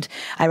 And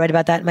I write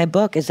about that in my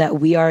book, is that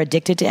we are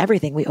addicted to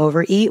everything. We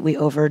overeat, we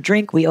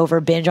overdrink, we over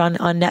binge on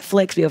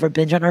Netflix, we over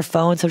binge on our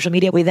phone, social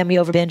media. We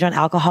over binge on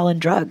alcohol and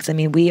drugs. I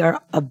mean, we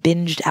are a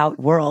binged out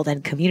world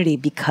and community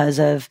because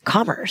of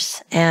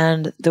commerce.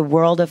 And the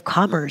world of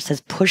commerce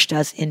has pushed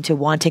us into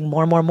wanting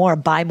more,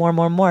 buy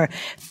more,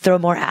 throw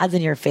more ads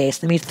in your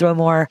face. Let me throw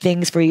more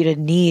things for you to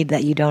need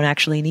that you don't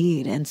actually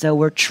need. And so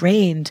we're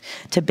trained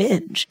to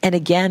binge. And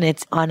again,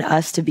 it's on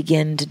us to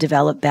begin to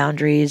develop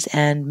boundaries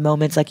and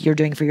moments like you're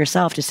doing for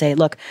yourself to say,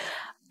 look,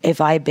 if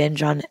I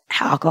binge on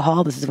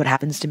alcohol, this is what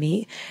happens to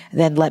me,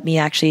 then let me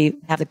actually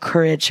have the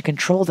courage to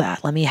control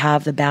that. Let me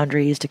have the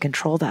boundaries to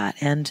control that.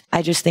 And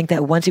I just think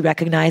that once we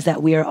recognize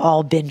that we are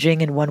all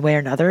binging in one way or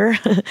another,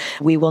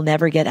 we will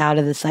never get out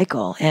of the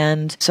cycle.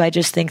 And so I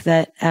just think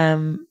that,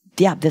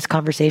 this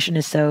conversation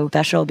is so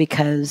special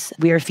because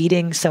we are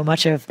feeding so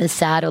much of the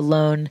sad,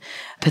 alone,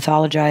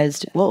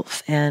 pathologized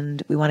wolf.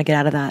 And we want to get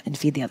out of that and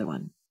feed the other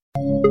one.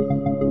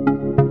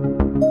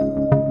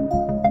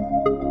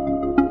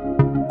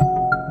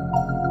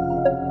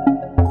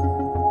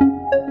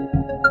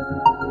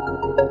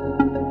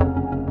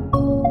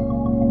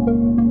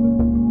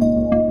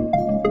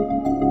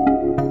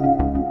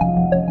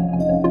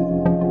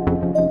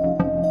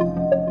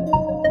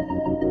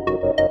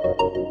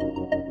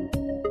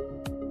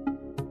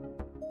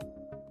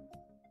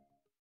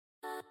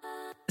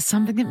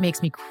 Something that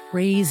makes me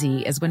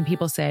crazy is when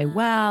people say,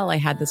 well, I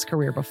had this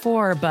career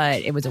before,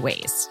 but it was a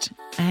waste.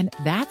 And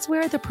that's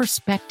where the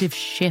perspective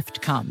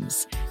shift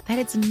comes, that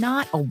it's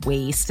not a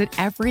waste, that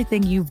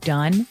everything you've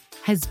done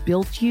has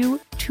built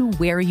you to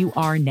where you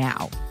are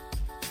now.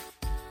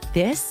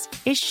 This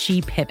is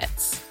She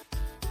Pivots,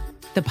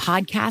 the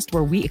podcast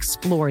where we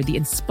explore the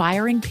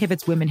inspiring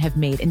pivots women have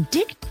made and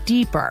dig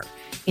deeper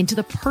into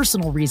the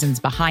personal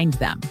reasons behind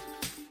them.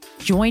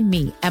 Join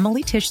me,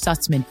 Emily Tish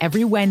Sussman,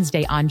 every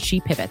Wednesday on She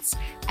Pivots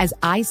as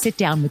I sit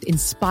down with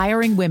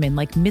inspiring women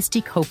like Misty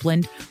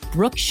Copeland,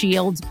 Brooke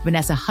Shields,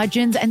 Vanessa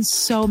Hudgens, and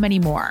so many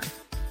more.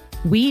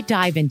 We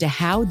dive into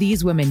how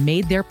these women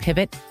made their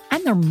pivot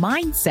and their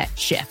mindset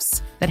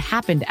shifts that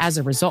happened as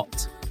a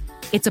result.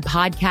 It's a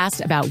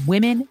podcast about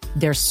women,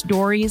 their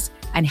stories,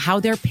 and how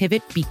their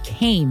pivot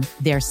became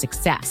their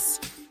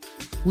success.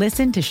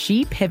 Listen to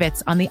She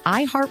Pivots on the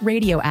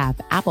iHeartRadio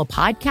app, Apple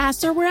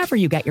Podcasts, or wherever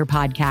you get your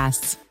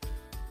podcasts.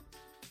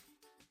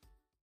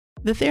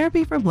 The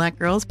Therapy for Black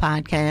Girls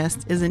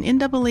podcast is an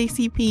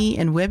NAACP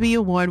and Webby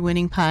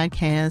Award-winning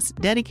podcast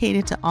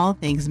dedicated to all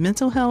things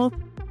mental health,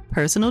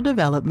 personal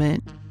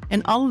development,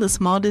 and all of the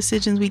small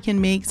decisions we can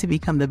make to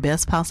become the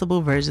best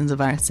possible versions of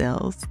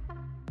ourselves.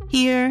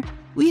 Here,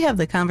 we have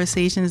the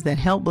conversations that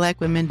help Black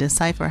women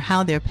decipher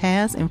how their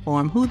past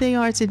inform who they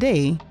are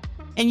today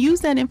and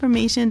use that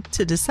information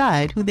to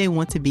decide who they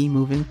want to be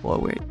moving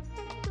forward.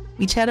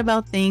 We chat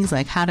about things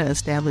like how to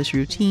establish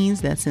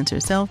routines that center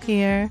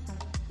self-care,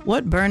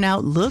 what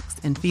burnout looks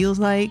and feels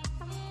like,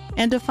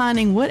 and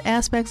defining what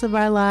aspects of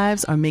our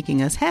lives are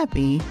making us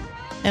happy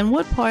and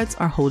what parts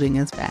are holding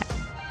us back.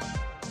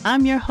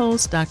 I'm your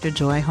host, Dr.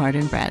 Joy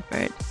Harden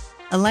Bradford,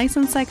 a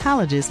licensed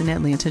psychologist in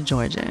Atlanta,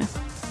 Georgia,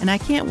 and I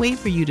can't wait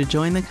for you to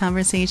join the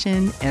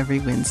conversation every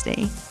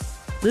Wednesday.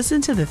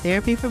 Listen to the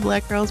Therapy for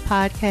Black Girls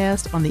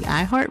podcast on the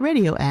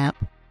iHeartRadio app,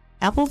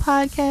 Apple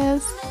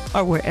Podcasts,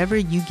 or wherever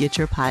you get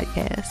your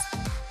podcasts.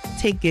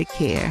 Take good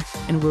care,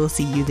 and we'll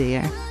see you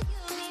there.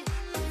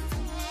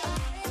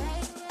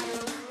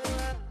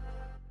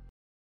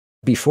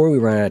 Before we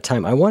run out of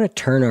time, I want to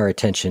turn our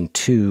attention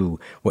to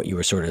what you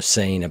were sort of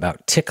saying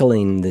about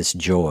tickling this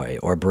joy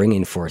or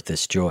bringing forth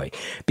this joy.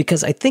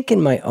 Because I think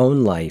in my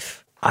own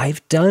life,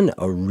 I've done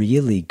a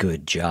really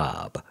good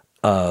job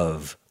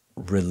of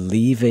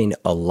relieving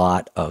a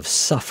lot of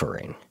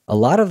suffering. A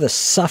lot of the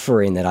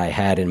suffering that I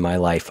had in my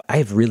life,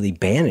 I've really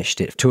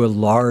banished it to a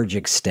large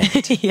extent,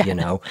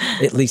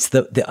 at least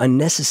the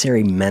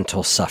unnecessary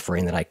mental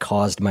suffering that I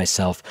caused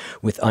myself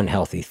with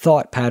unhealthy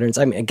thought patterns.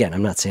 I mean, again,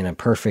 I'm not saying I'm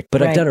perfect,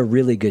 but I've done a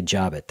really good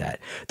job at that.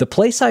 The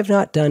place I've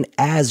not done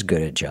as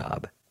good a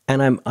job,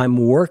 and I'm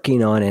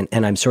working on it,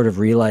 and I'm sort of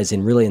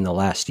realizing really in the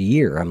last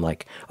year, I'm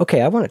like,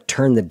 okay, I want to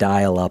turn the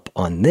dial up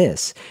on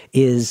this,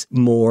 is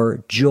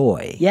more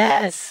joy.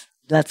 Yes.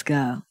 Let's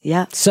go.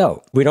 Yeah.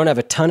 So we don't have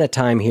a ton of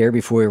time here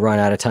before we run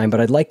out of time,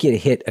 but I'd like you to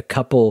hit a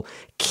couple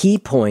key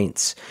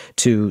points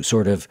to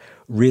sort of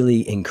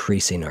really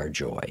increasing our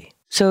joy.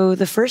 So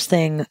the first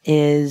thing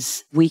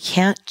is we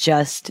can't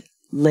just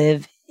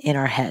live in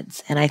our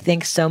heads. And I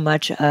think so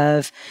much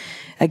of,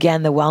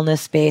 again, the wellness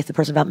space, the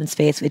personal development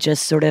space, it's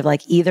just sort of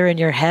like either in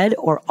your head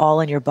or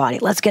all in your body.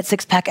 Let's get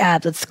 6-pack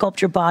abs. Let's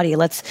sculpt your body.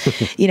 Let's,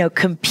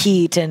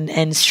 compete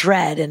and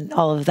shred and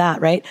all of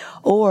that, right?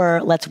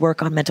 Or let's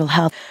work on mental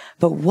health.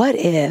 But what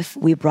if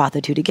we brought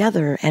the two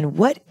together? And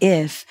what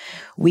if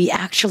we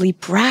actually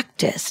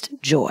practiced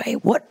joy?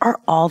 What are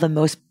all the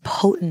most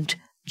potent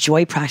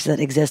joy practices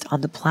that exist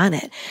on the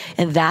planet?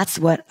 And that's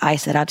what I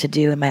set out to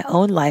do in my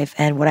own life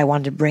and what I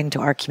wanted to bring to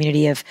our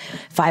community of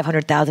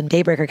 500,000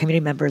 Daybreaker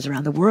community members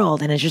around the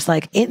world. And it's just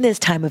like, in this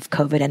time of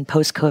COVID and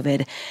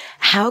post-COVID,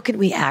 how can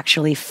we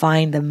actually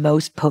find the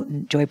most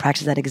potent joy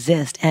practices that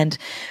exist? And,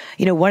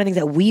 one of the things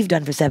that we've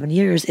done for 7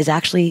 years is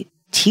actually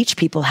teach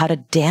people how to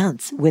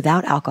dance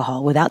without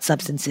alcohol, without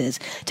substances,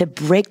 to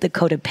break the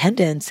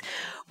codependence.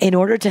 In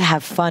order to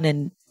have fun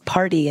and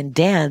party and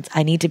dance,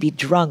 I need to be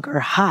drunk or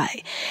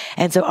high.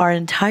 And so our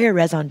entire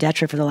raison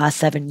d'etre for the last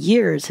 7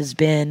 years has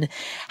been,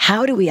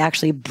 how do we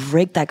actually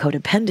break that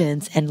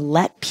codependence and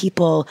let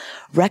people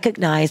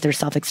recognize their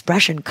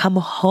self-expression, come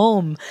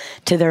home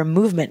to their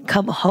movement,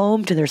 come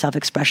home to their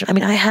self-expression? I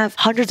mean, I have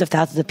hundreds of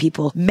thousands of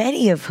people,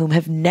 many of whom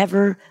have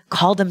never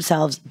called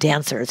themselves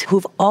dancers,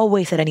 who've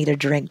always said, I need a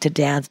drink to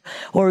dance,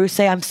 or who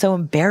say, I'm so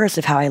embarrassed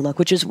of how I look,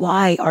 which is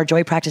why our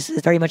joy practice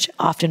is very much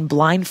often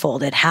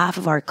blindfolded. Half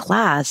of our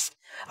class,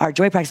 our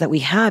joy practice that we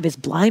have, is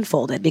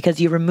blindfolded, because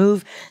you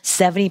remove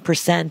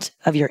 70%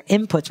 of your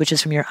inputs, which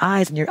is from your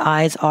eyes, and your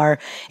eyes are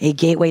a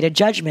gateway to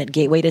judgment,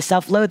 gateway to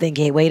self-loathing,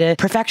 gateway to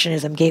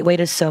perfectionism, gateway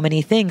to so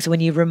many things. So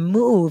when you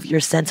remove your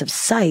sense of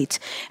sight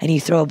and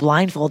you throw a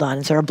blindfold on,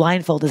 and so our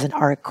blindfold is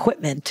our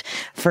equipment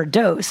for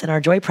dose and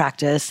our joy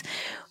practice,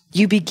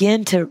 you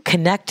begin to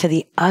connect to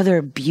the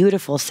other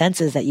beautiful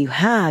senses that you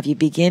have. You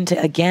begin to,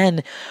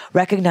 again,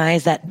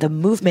 recognize that the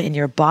movement in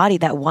your body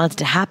that wants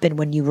to happen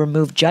when you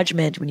remove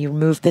judgment, when you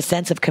remove the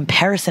sense of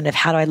comparison of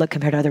how do I look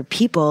compared to other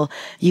people,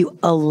 you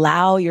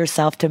allow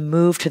yourself to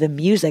move to the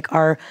music,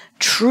 our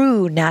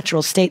true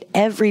natural state.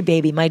 Every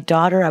baby, my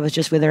daughter, I was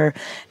just with her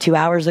 2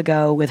 hours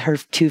ago with her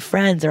 2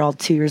 friends. They're all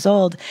 2 years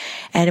old.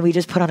 And we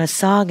just put on a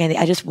song and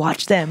I just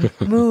watched them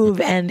move.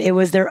 And it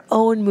was their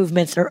own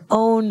movements, their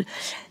own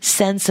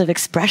sense of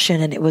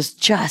expression. And it was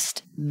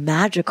just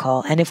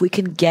magical. And if we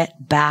can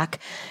get back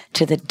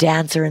to the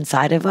dancer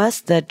inside of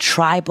us, the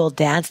tribal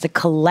dance, the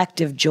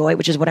collective joy,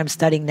 which is what I'm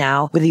studying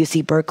now with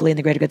UC Berkeley and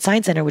the Greater Good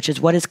Science Center, which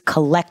is what is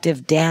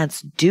collective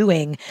dance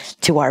doing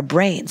to our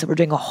brains. So we're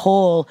doing a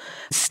whole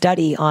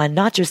study on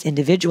not just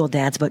individual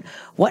dance, but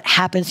what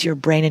happens to your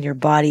brain and your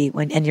body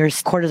when, and your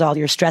cortisol,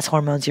 your stress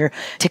hormones, you're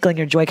tickling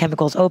your joy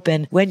chemicals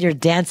open when you're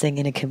dancing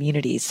in a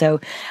community.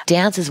 So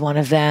dance is one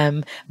of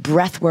them.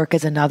 Breath work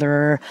is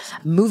another.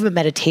 Movement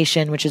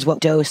meditation, which is what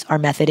dose our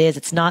method is.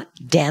 It's not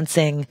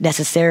dancing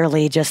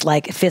necessarily just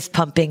like fist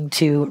pumping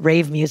to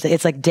rave music.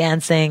 It's like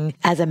dancing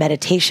as a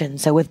meditation.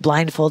 So with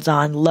blindfolds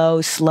on,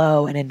 low,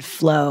 slow, and in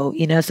flow,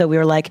 so we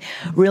were like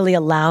really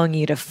allowing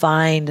you to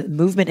find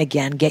movement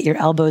again, get your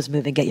elbows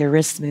moving, get your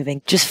wrists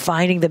moving, just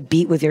finding the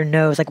beat with your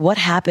nose. Like what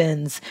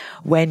happens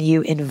when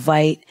you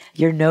invite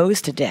your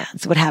nose to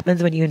dance? What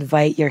happens when you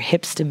invite your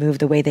hips to move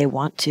the way they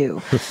want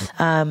to?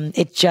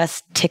 It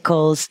just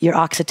tickles your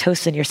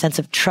oxytocin, your sense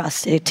of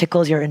trust. It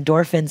tickles your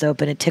endorphins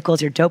open. It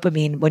tickles your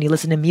dopamine. When you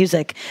listen to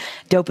music,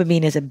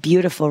 dopamine is a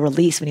beautiful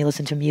release when you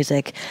listen to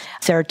music.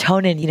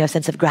 Serotonin,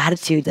 sense of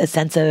gratitude, a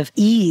sense of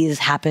ease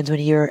happens when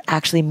you're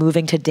actually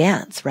moving to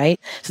dance, right?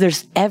 So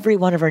there's every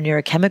one of our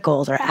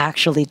neurochemicals are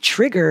actually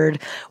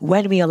triggered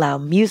when we allow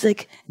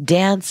music,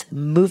 dance,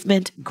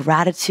 movement,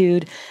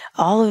 gratitude,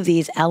 all of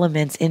these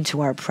elements into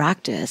our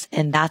practice.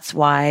 And that's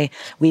why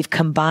we've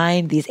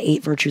combined these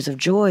 8 virtues of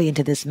joy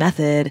into this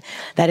method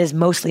that is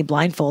mostly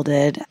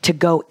blindfolded to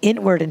go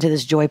inward into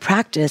this joy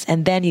practice.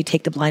 And then you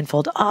take the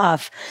blindfold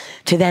off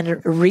to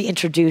then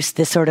reintroduce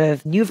this sort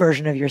of new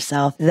version of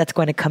yourself that's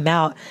going to come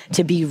out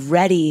to be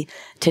ready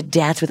to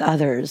dance with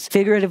others,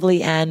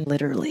 figuratively and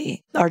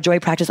literally. Our joy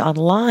practice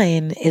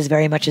online is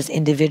very much as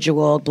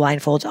individual,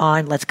 blindfolds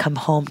on. Let's come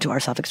home to our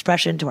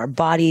self-expression, to our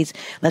bodies.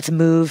 Let's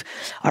move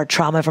our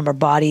trauma from our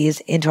bodies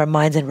into our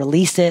minds and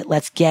release it.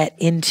 Let's get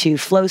into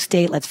flow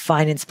state. Let's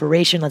find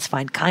inspiration. Let's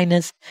find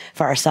kindness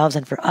for ourselves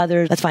and for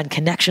others. Let's find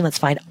connection. Let's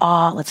find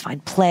awe. Let's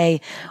find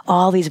play.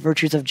 All these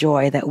virtues of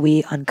joy that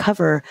we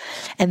uncover.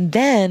 And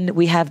then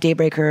we have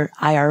Daybreaker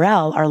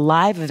IRL, our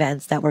live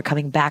events that we're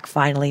coming back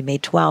finally May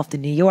 12th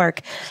in New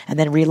York, and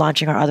then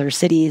relaunching our other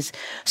cities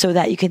so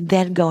that you can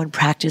then go and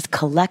practice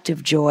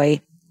collective joy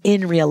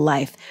in real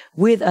life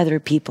with other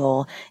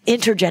people,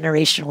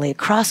 intergenerationally,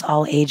 across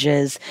all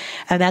ages.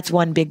 And that's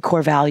one big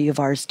core value of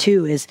ours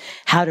too, is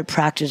how to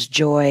practice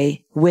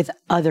joy with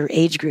other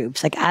age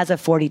groups. Like as a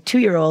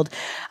 42-year-old,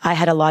 I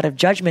had a lot of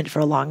judgment for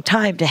a long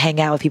time to hang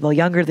out with people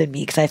younger than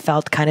me because I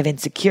felt kind of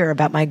insecure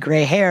about my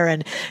gray hair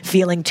and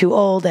feeling too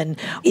old and,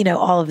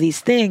 all of these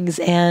things.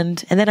 And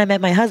then I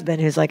met my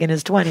husband who's like in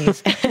his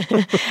 20s.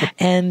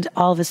 And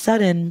all of a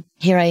sudden,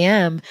 here I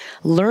am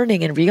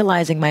learning and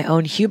realizing my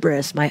own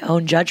hubris, my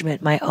own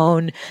judgment, my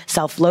own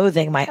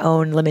self-loathing, my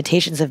own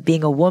limitations of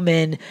being a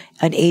woman,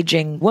 an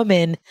aging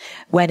woman,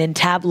 when in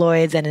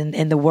tabloids and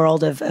in the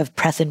world of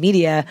press and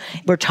media,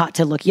 we're taught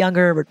to look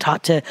younger. We're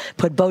taught to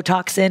put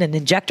Botox in and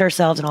inject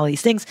ourselves and all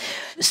these things.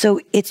 So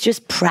it's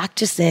just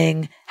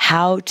practicing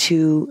how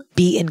to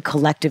be in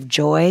collective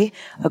joy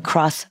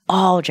across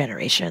all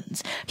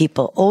generations.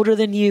 People older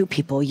than you,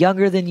 people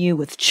younger than you,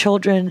 with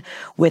children,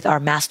 with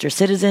our master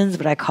citizens,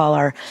 what I call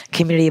our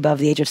community above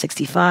the age of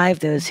 65,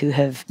 those who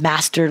have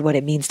mastered what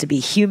it means to be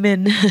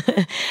human,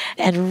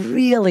 and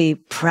really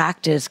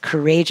practice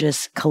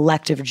courageous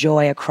collective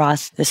joy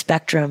across the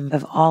spectrum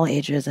of all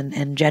ages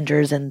and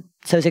genders and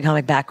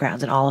socioeconomic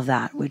backgrounds and all of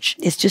that, which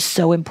is just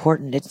so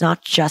important. It's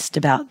not just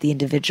about the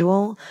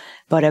individual,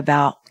 but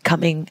about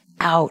coming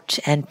out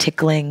and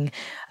tickling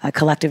a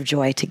collective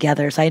joy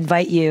together. So I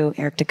invite you,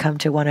 Eric, to come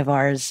to one of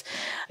ours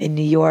in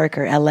New York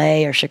or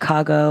LA or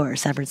Chicago or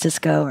San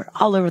Francisco or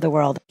all over the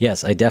world.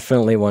 Yes, I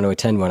definitely want to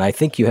attend one. I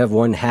think you have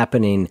one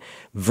happening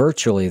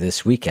virtually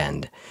this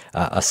weekend,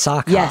 a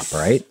sock hop,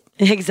 right?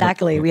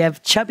 Exactly. We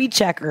have Chubby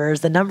Checkers,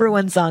 the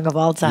 #1 song of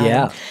all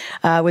time,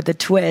 with The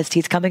Twist.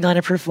 He's coming on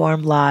to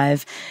perform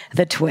live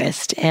The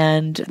Twist.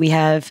 And we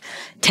have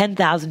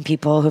 10,000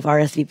 people who've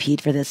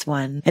RSVP'd for this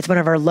one. It's one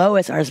of our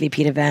lowest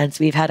RSVP'd events.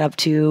 We've had up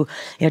to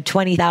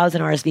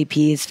 20,000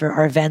 RSVPs for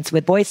our events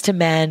with Boyz II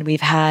Men.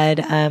 We've had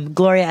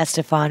Gloria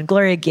Estefan,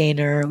 Gloria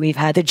Gaynor. We've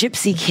had the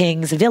Gypsy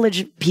Kings,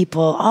 Village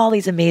People, all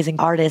these amazing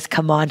artists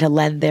come on to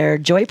lend their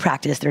joy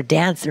practice, their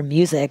dance, their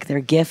music,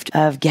 their gift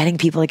of getting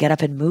people to get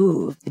up and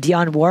move.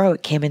 Dionne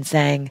Warwick came in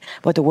saying,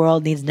 what the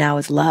world needs now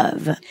is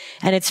love.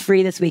 And it's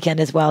free this weekend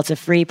as well. It's a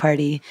free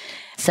party.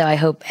 So I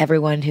hope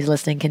everyone who's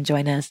listening can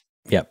join us.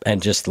 Yep.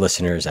 And just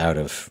listeners, out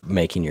of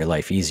making your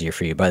life easier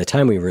for you, by the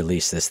time we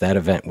release this, that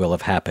event will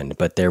have happened,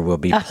 but there will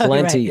be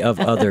plenty of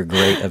other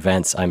great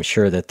events I'm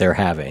sure that they're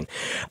having.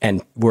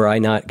 And were I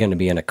not going to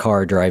be in a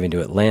car driving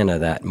to Atlanta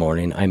that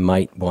morning, I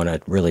might want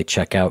to really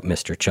check out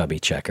Mr. Chubby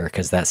Checker,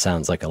 because that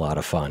sounds like a lot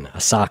of fun.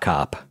 A sock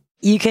hop.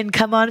 You can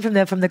come on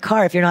from the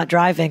car if you're not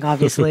driving,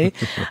 obviously,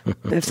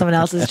 if someone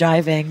else is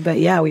driving. But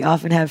yeah, we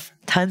often have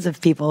tons of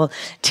people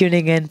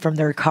tuning in from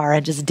their car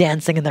and just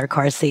dancing in their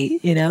car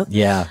seat,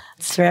 Yeah.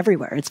 It's for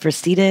everywhere. It's for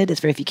seated.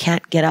 It's for if you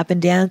can't get up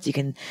and dance, you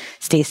can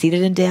stay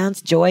seated and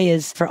dance. Joy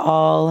is for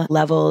all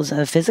levels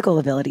of physical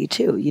ability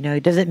too.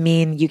 It doesn't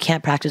mean you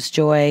can't practice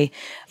joy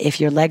if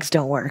your legs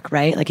don't work,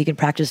 right? Like you can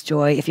practice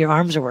joy if your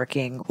arms are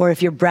working or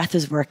if your breath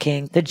is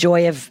working. The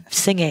joy of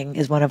singing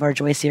is one of our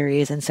joy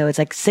series. And so it's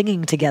like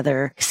singing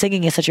together.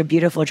 Singing is such a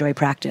beautiful joy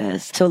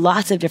practice. So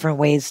lots of different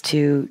ways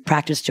to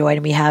practice joy.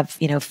 And we have,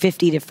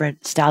 50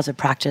 different styles of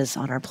practice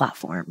on our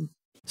platform.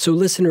 So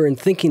listener, in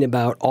thinking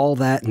about all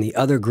that and the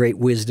other great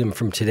wisdom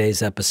from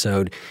today's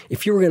episode,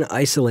 if you were going to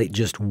isolate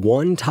just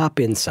one top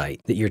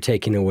insight that you're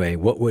taking away,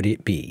 what would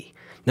it be?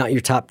 Not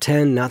your top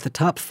 10, not the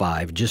top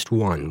 5, just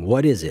one.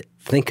 What is it?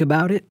 Think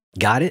about it.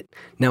 Got it?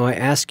 Now I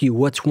ask you,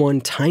 what's one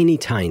tiny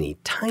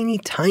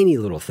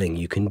little thing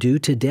you can do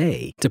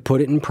today to put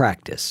it in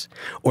practice?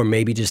 Or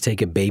maybe just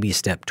take a baby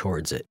step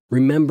towards it.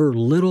 Remember,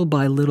 little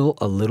by little,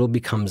 a little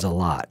becomes a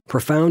lot.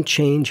 Profound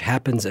change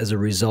happens as a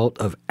result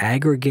of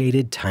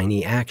aggregated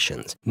tiny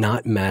actions,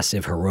 not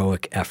massive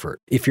heroic effort.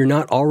 If you're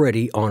not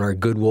already on our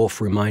Good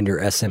Wolf Reminder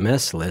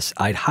SMS list,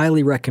 I'd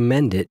highly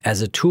recommend it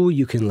as a tool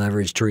you can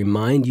leverage to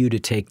remind you to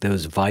take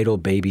those vital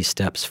baby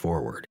steps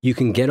forward. You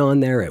can get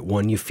on there at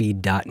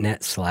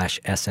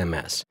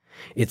oneyoufeed.net/SMS.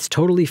 It's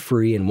totally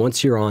free, and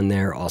once you're on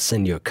there, I'll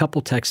send you a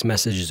couple text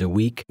messages a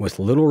week with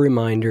little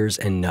reminders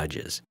and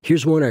nudges.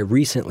 Here's one I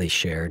recently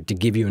shared to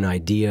give you an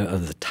idea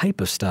of the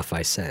type of stuff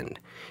I send.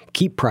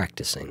 Keep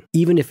practicing,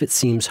 even if it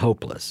seems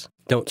hopeless.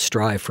 Don't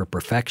strive for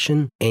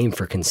perfection, aim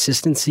for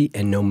consistency,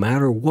 and no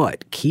matter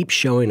what, keep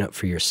showing up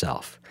for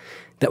yourself.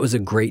 That was a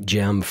great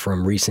gem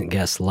from recent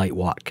guest Light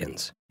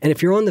Watkins. And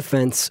if you're on the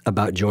fence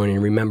about joining,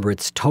 remember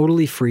it's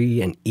totally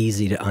free and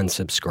easy to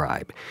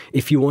unsubscribe.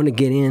 If you want to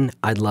get in,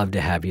 I'd love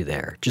to have you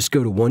there. Just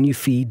go to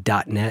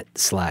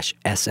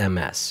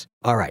oneyoufeed.net/SMS.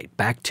 All right,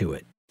 back to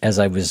it. As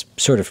I was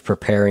sort of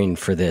preparing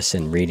for this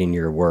and reading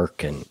your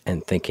work and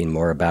thinking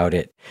more about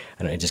it,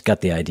 and I just got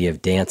the idea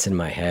of dance in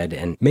my head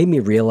and made me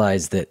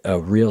realize that a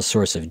real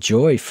source of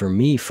joy for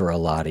me for a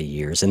lot of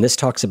years, and this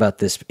talks about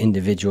this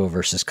individual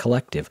versus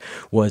collective,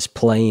 was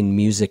playing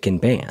music in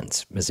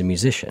bands as a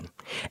musician.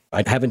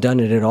 I haven't done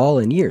it at all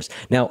in years.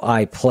 Now,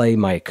 I play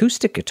my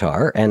acoustic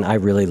guitar, and I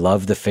really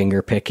love the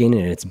finger picking,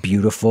 and it's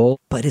beautiful,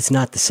 but it's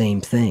not the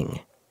same thing.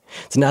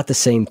 It's not the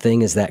same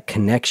thing as that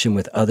connection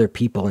with other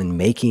people and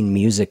making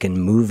music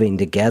and moving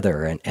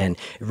together. And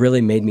it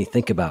really made me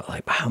think about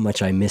like how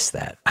much I miss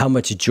that, how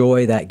much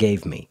joy that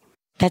gave me.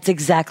 That's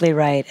exactly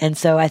right. And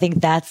so I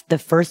think that's the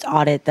first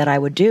audit that I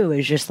would do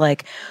is just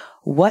like,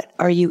 what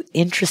are you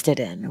interested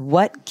in?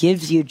 What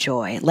gives you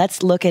joy?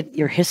 Let's look at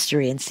your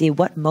history and see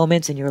what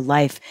moments in your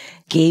life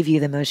gave you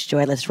the most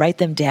joy. Let's write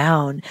them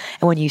down.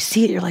 And when you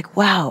see it, you're like,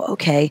 wow,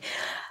 okay.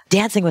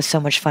 Dancing was so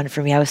much fun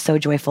for me. I was so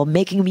joyful.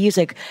 Making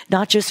music,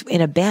 not just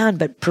in a band,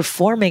 but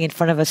performing in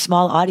front of a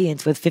small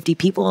audience with 50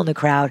 people in the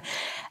crowd.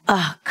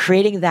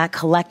 Creating that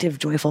collective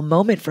joyful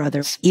moment for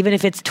others. Even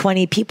if it's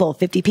 20 people,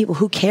 50 people,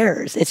 who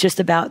cares? It's just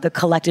about the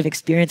collective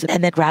experience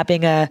and then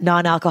grabbing a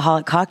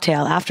non-alcoholic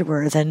cocktail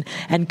afterwards and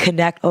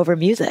connect over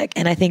music.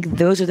 And I think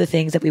those are the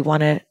things that we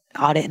want to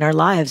audit in our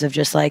lives of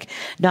just like,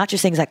 not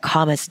just things that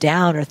calm us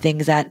down or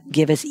things that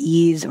give us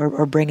ease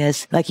or bring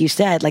us, like you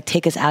said, like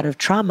take us out of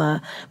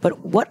trauma,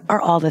 but what are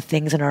all the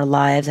things in our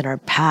lives and our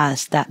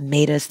past that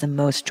made us the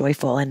most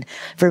joyful? And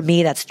for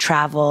me, that's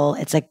travel.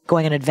 It's like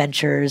going on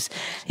adventures.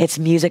 It's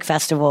music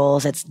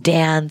festivals. It's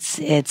dance.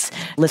 It's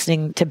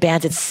listening to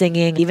bands. It's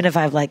singing. Even if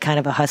I have like kind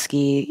of a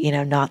husky,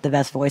 not the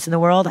best voice in the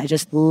world, I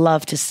just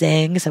love to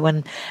sing. So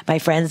when my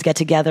friends get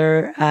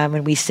together,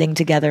 and we sing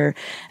together,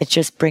 it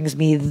just brings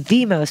me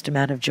the most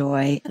amount of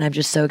joy. And I'm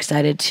just so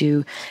excited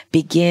to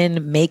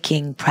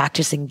begin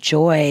practicing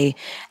joy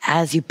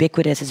as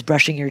ubiquitous as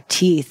brushing your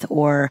teeth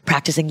or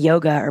practicing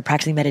yoga or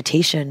practicing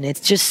meditation.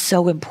 It's just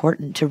so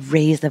important to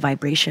raise the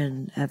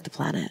vibration of the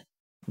planet.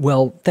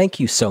 Well, thank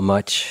you so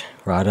much,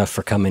 Radha,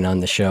 for coming on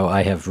the show.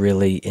 I have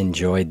really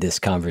enjoyed this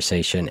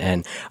conversation,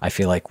 and I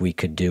feel like we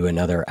could do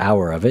another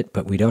hour of it,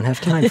 but we don't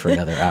have time for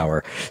another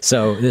hour.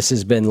 So this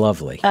has been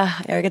lovely.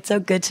 Eric, it's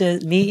so good to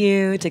meet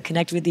you, to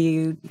connect with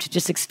you, to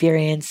just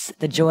experience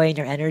the joy in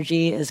your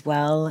energy as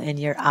well, in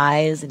your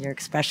eyes and your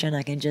expression.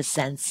 I can just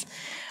sense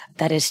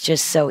that is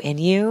just so in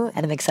you,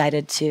 and I'm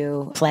excited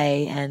to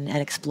play and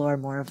explore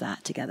more of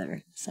that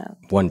together. So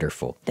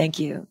wonderful. Thank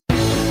you.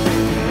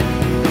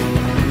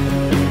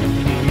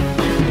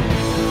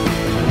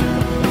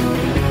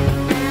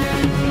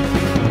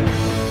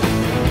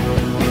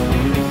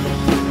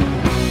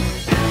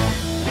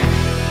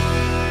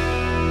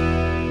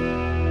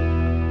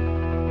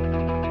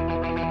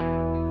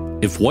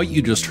 If what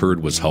you just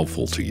heard was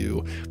helpful to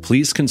you,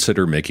 please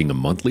consider making a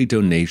monthly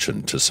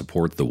donation to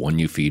support the One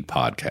You Feed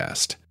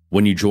podcast.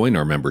 When you join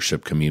our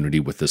membership community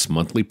with this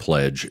monthly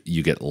pledge,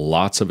 you get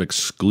lots of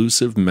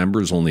exclusive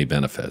members-only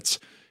benefits.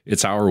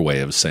 It's our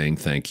way of saying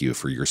thank you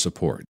for your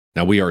support.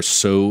 Now, we are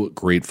so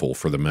grateful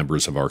for the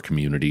members of our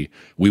community.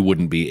 We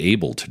wouldn't be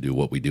able to do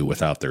what we do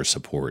without their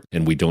support,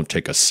 and we don't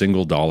take a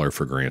single dollar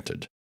for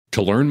granted.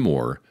 To learn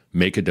more,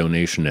 make a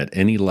donation at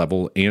any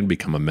level, and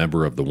become a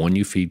member of the One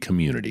You Feed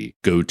community,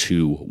 go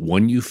to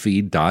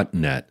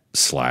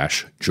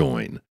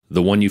oneyoufeed.net/join.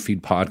 The One You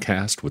Feed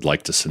podcast would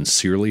like to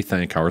sincerely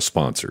thank our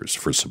sponsors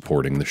for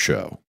supporting the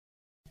show.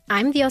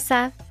 I'm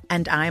Diosa.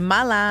 And I'm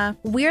Mala.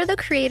 We're the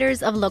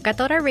creators of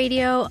Locatora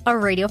Radio, a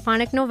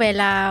radiophonic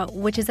novela,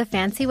 which is a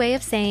fancy way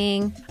of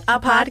saying a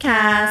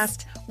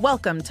podcast.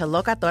 Welcome to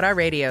Locatora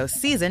Radio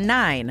Season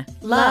 9.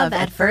 Love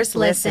at First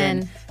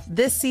Listen.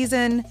 This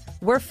season,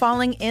 we're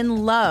falling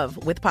in love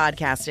with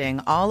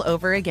podcasting all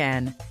over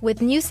again.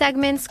 With new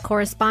segments,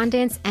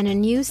 correspondence, and a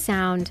new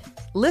sound.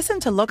 Listen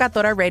to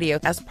Locatora Radio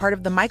as part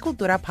of the My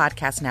Cultura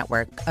Podcast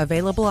Network.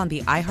 Available on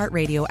the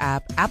iHeartRadio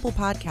app, Apple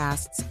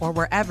Podcasts, or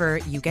wherever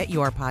you get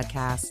your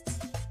podcasts.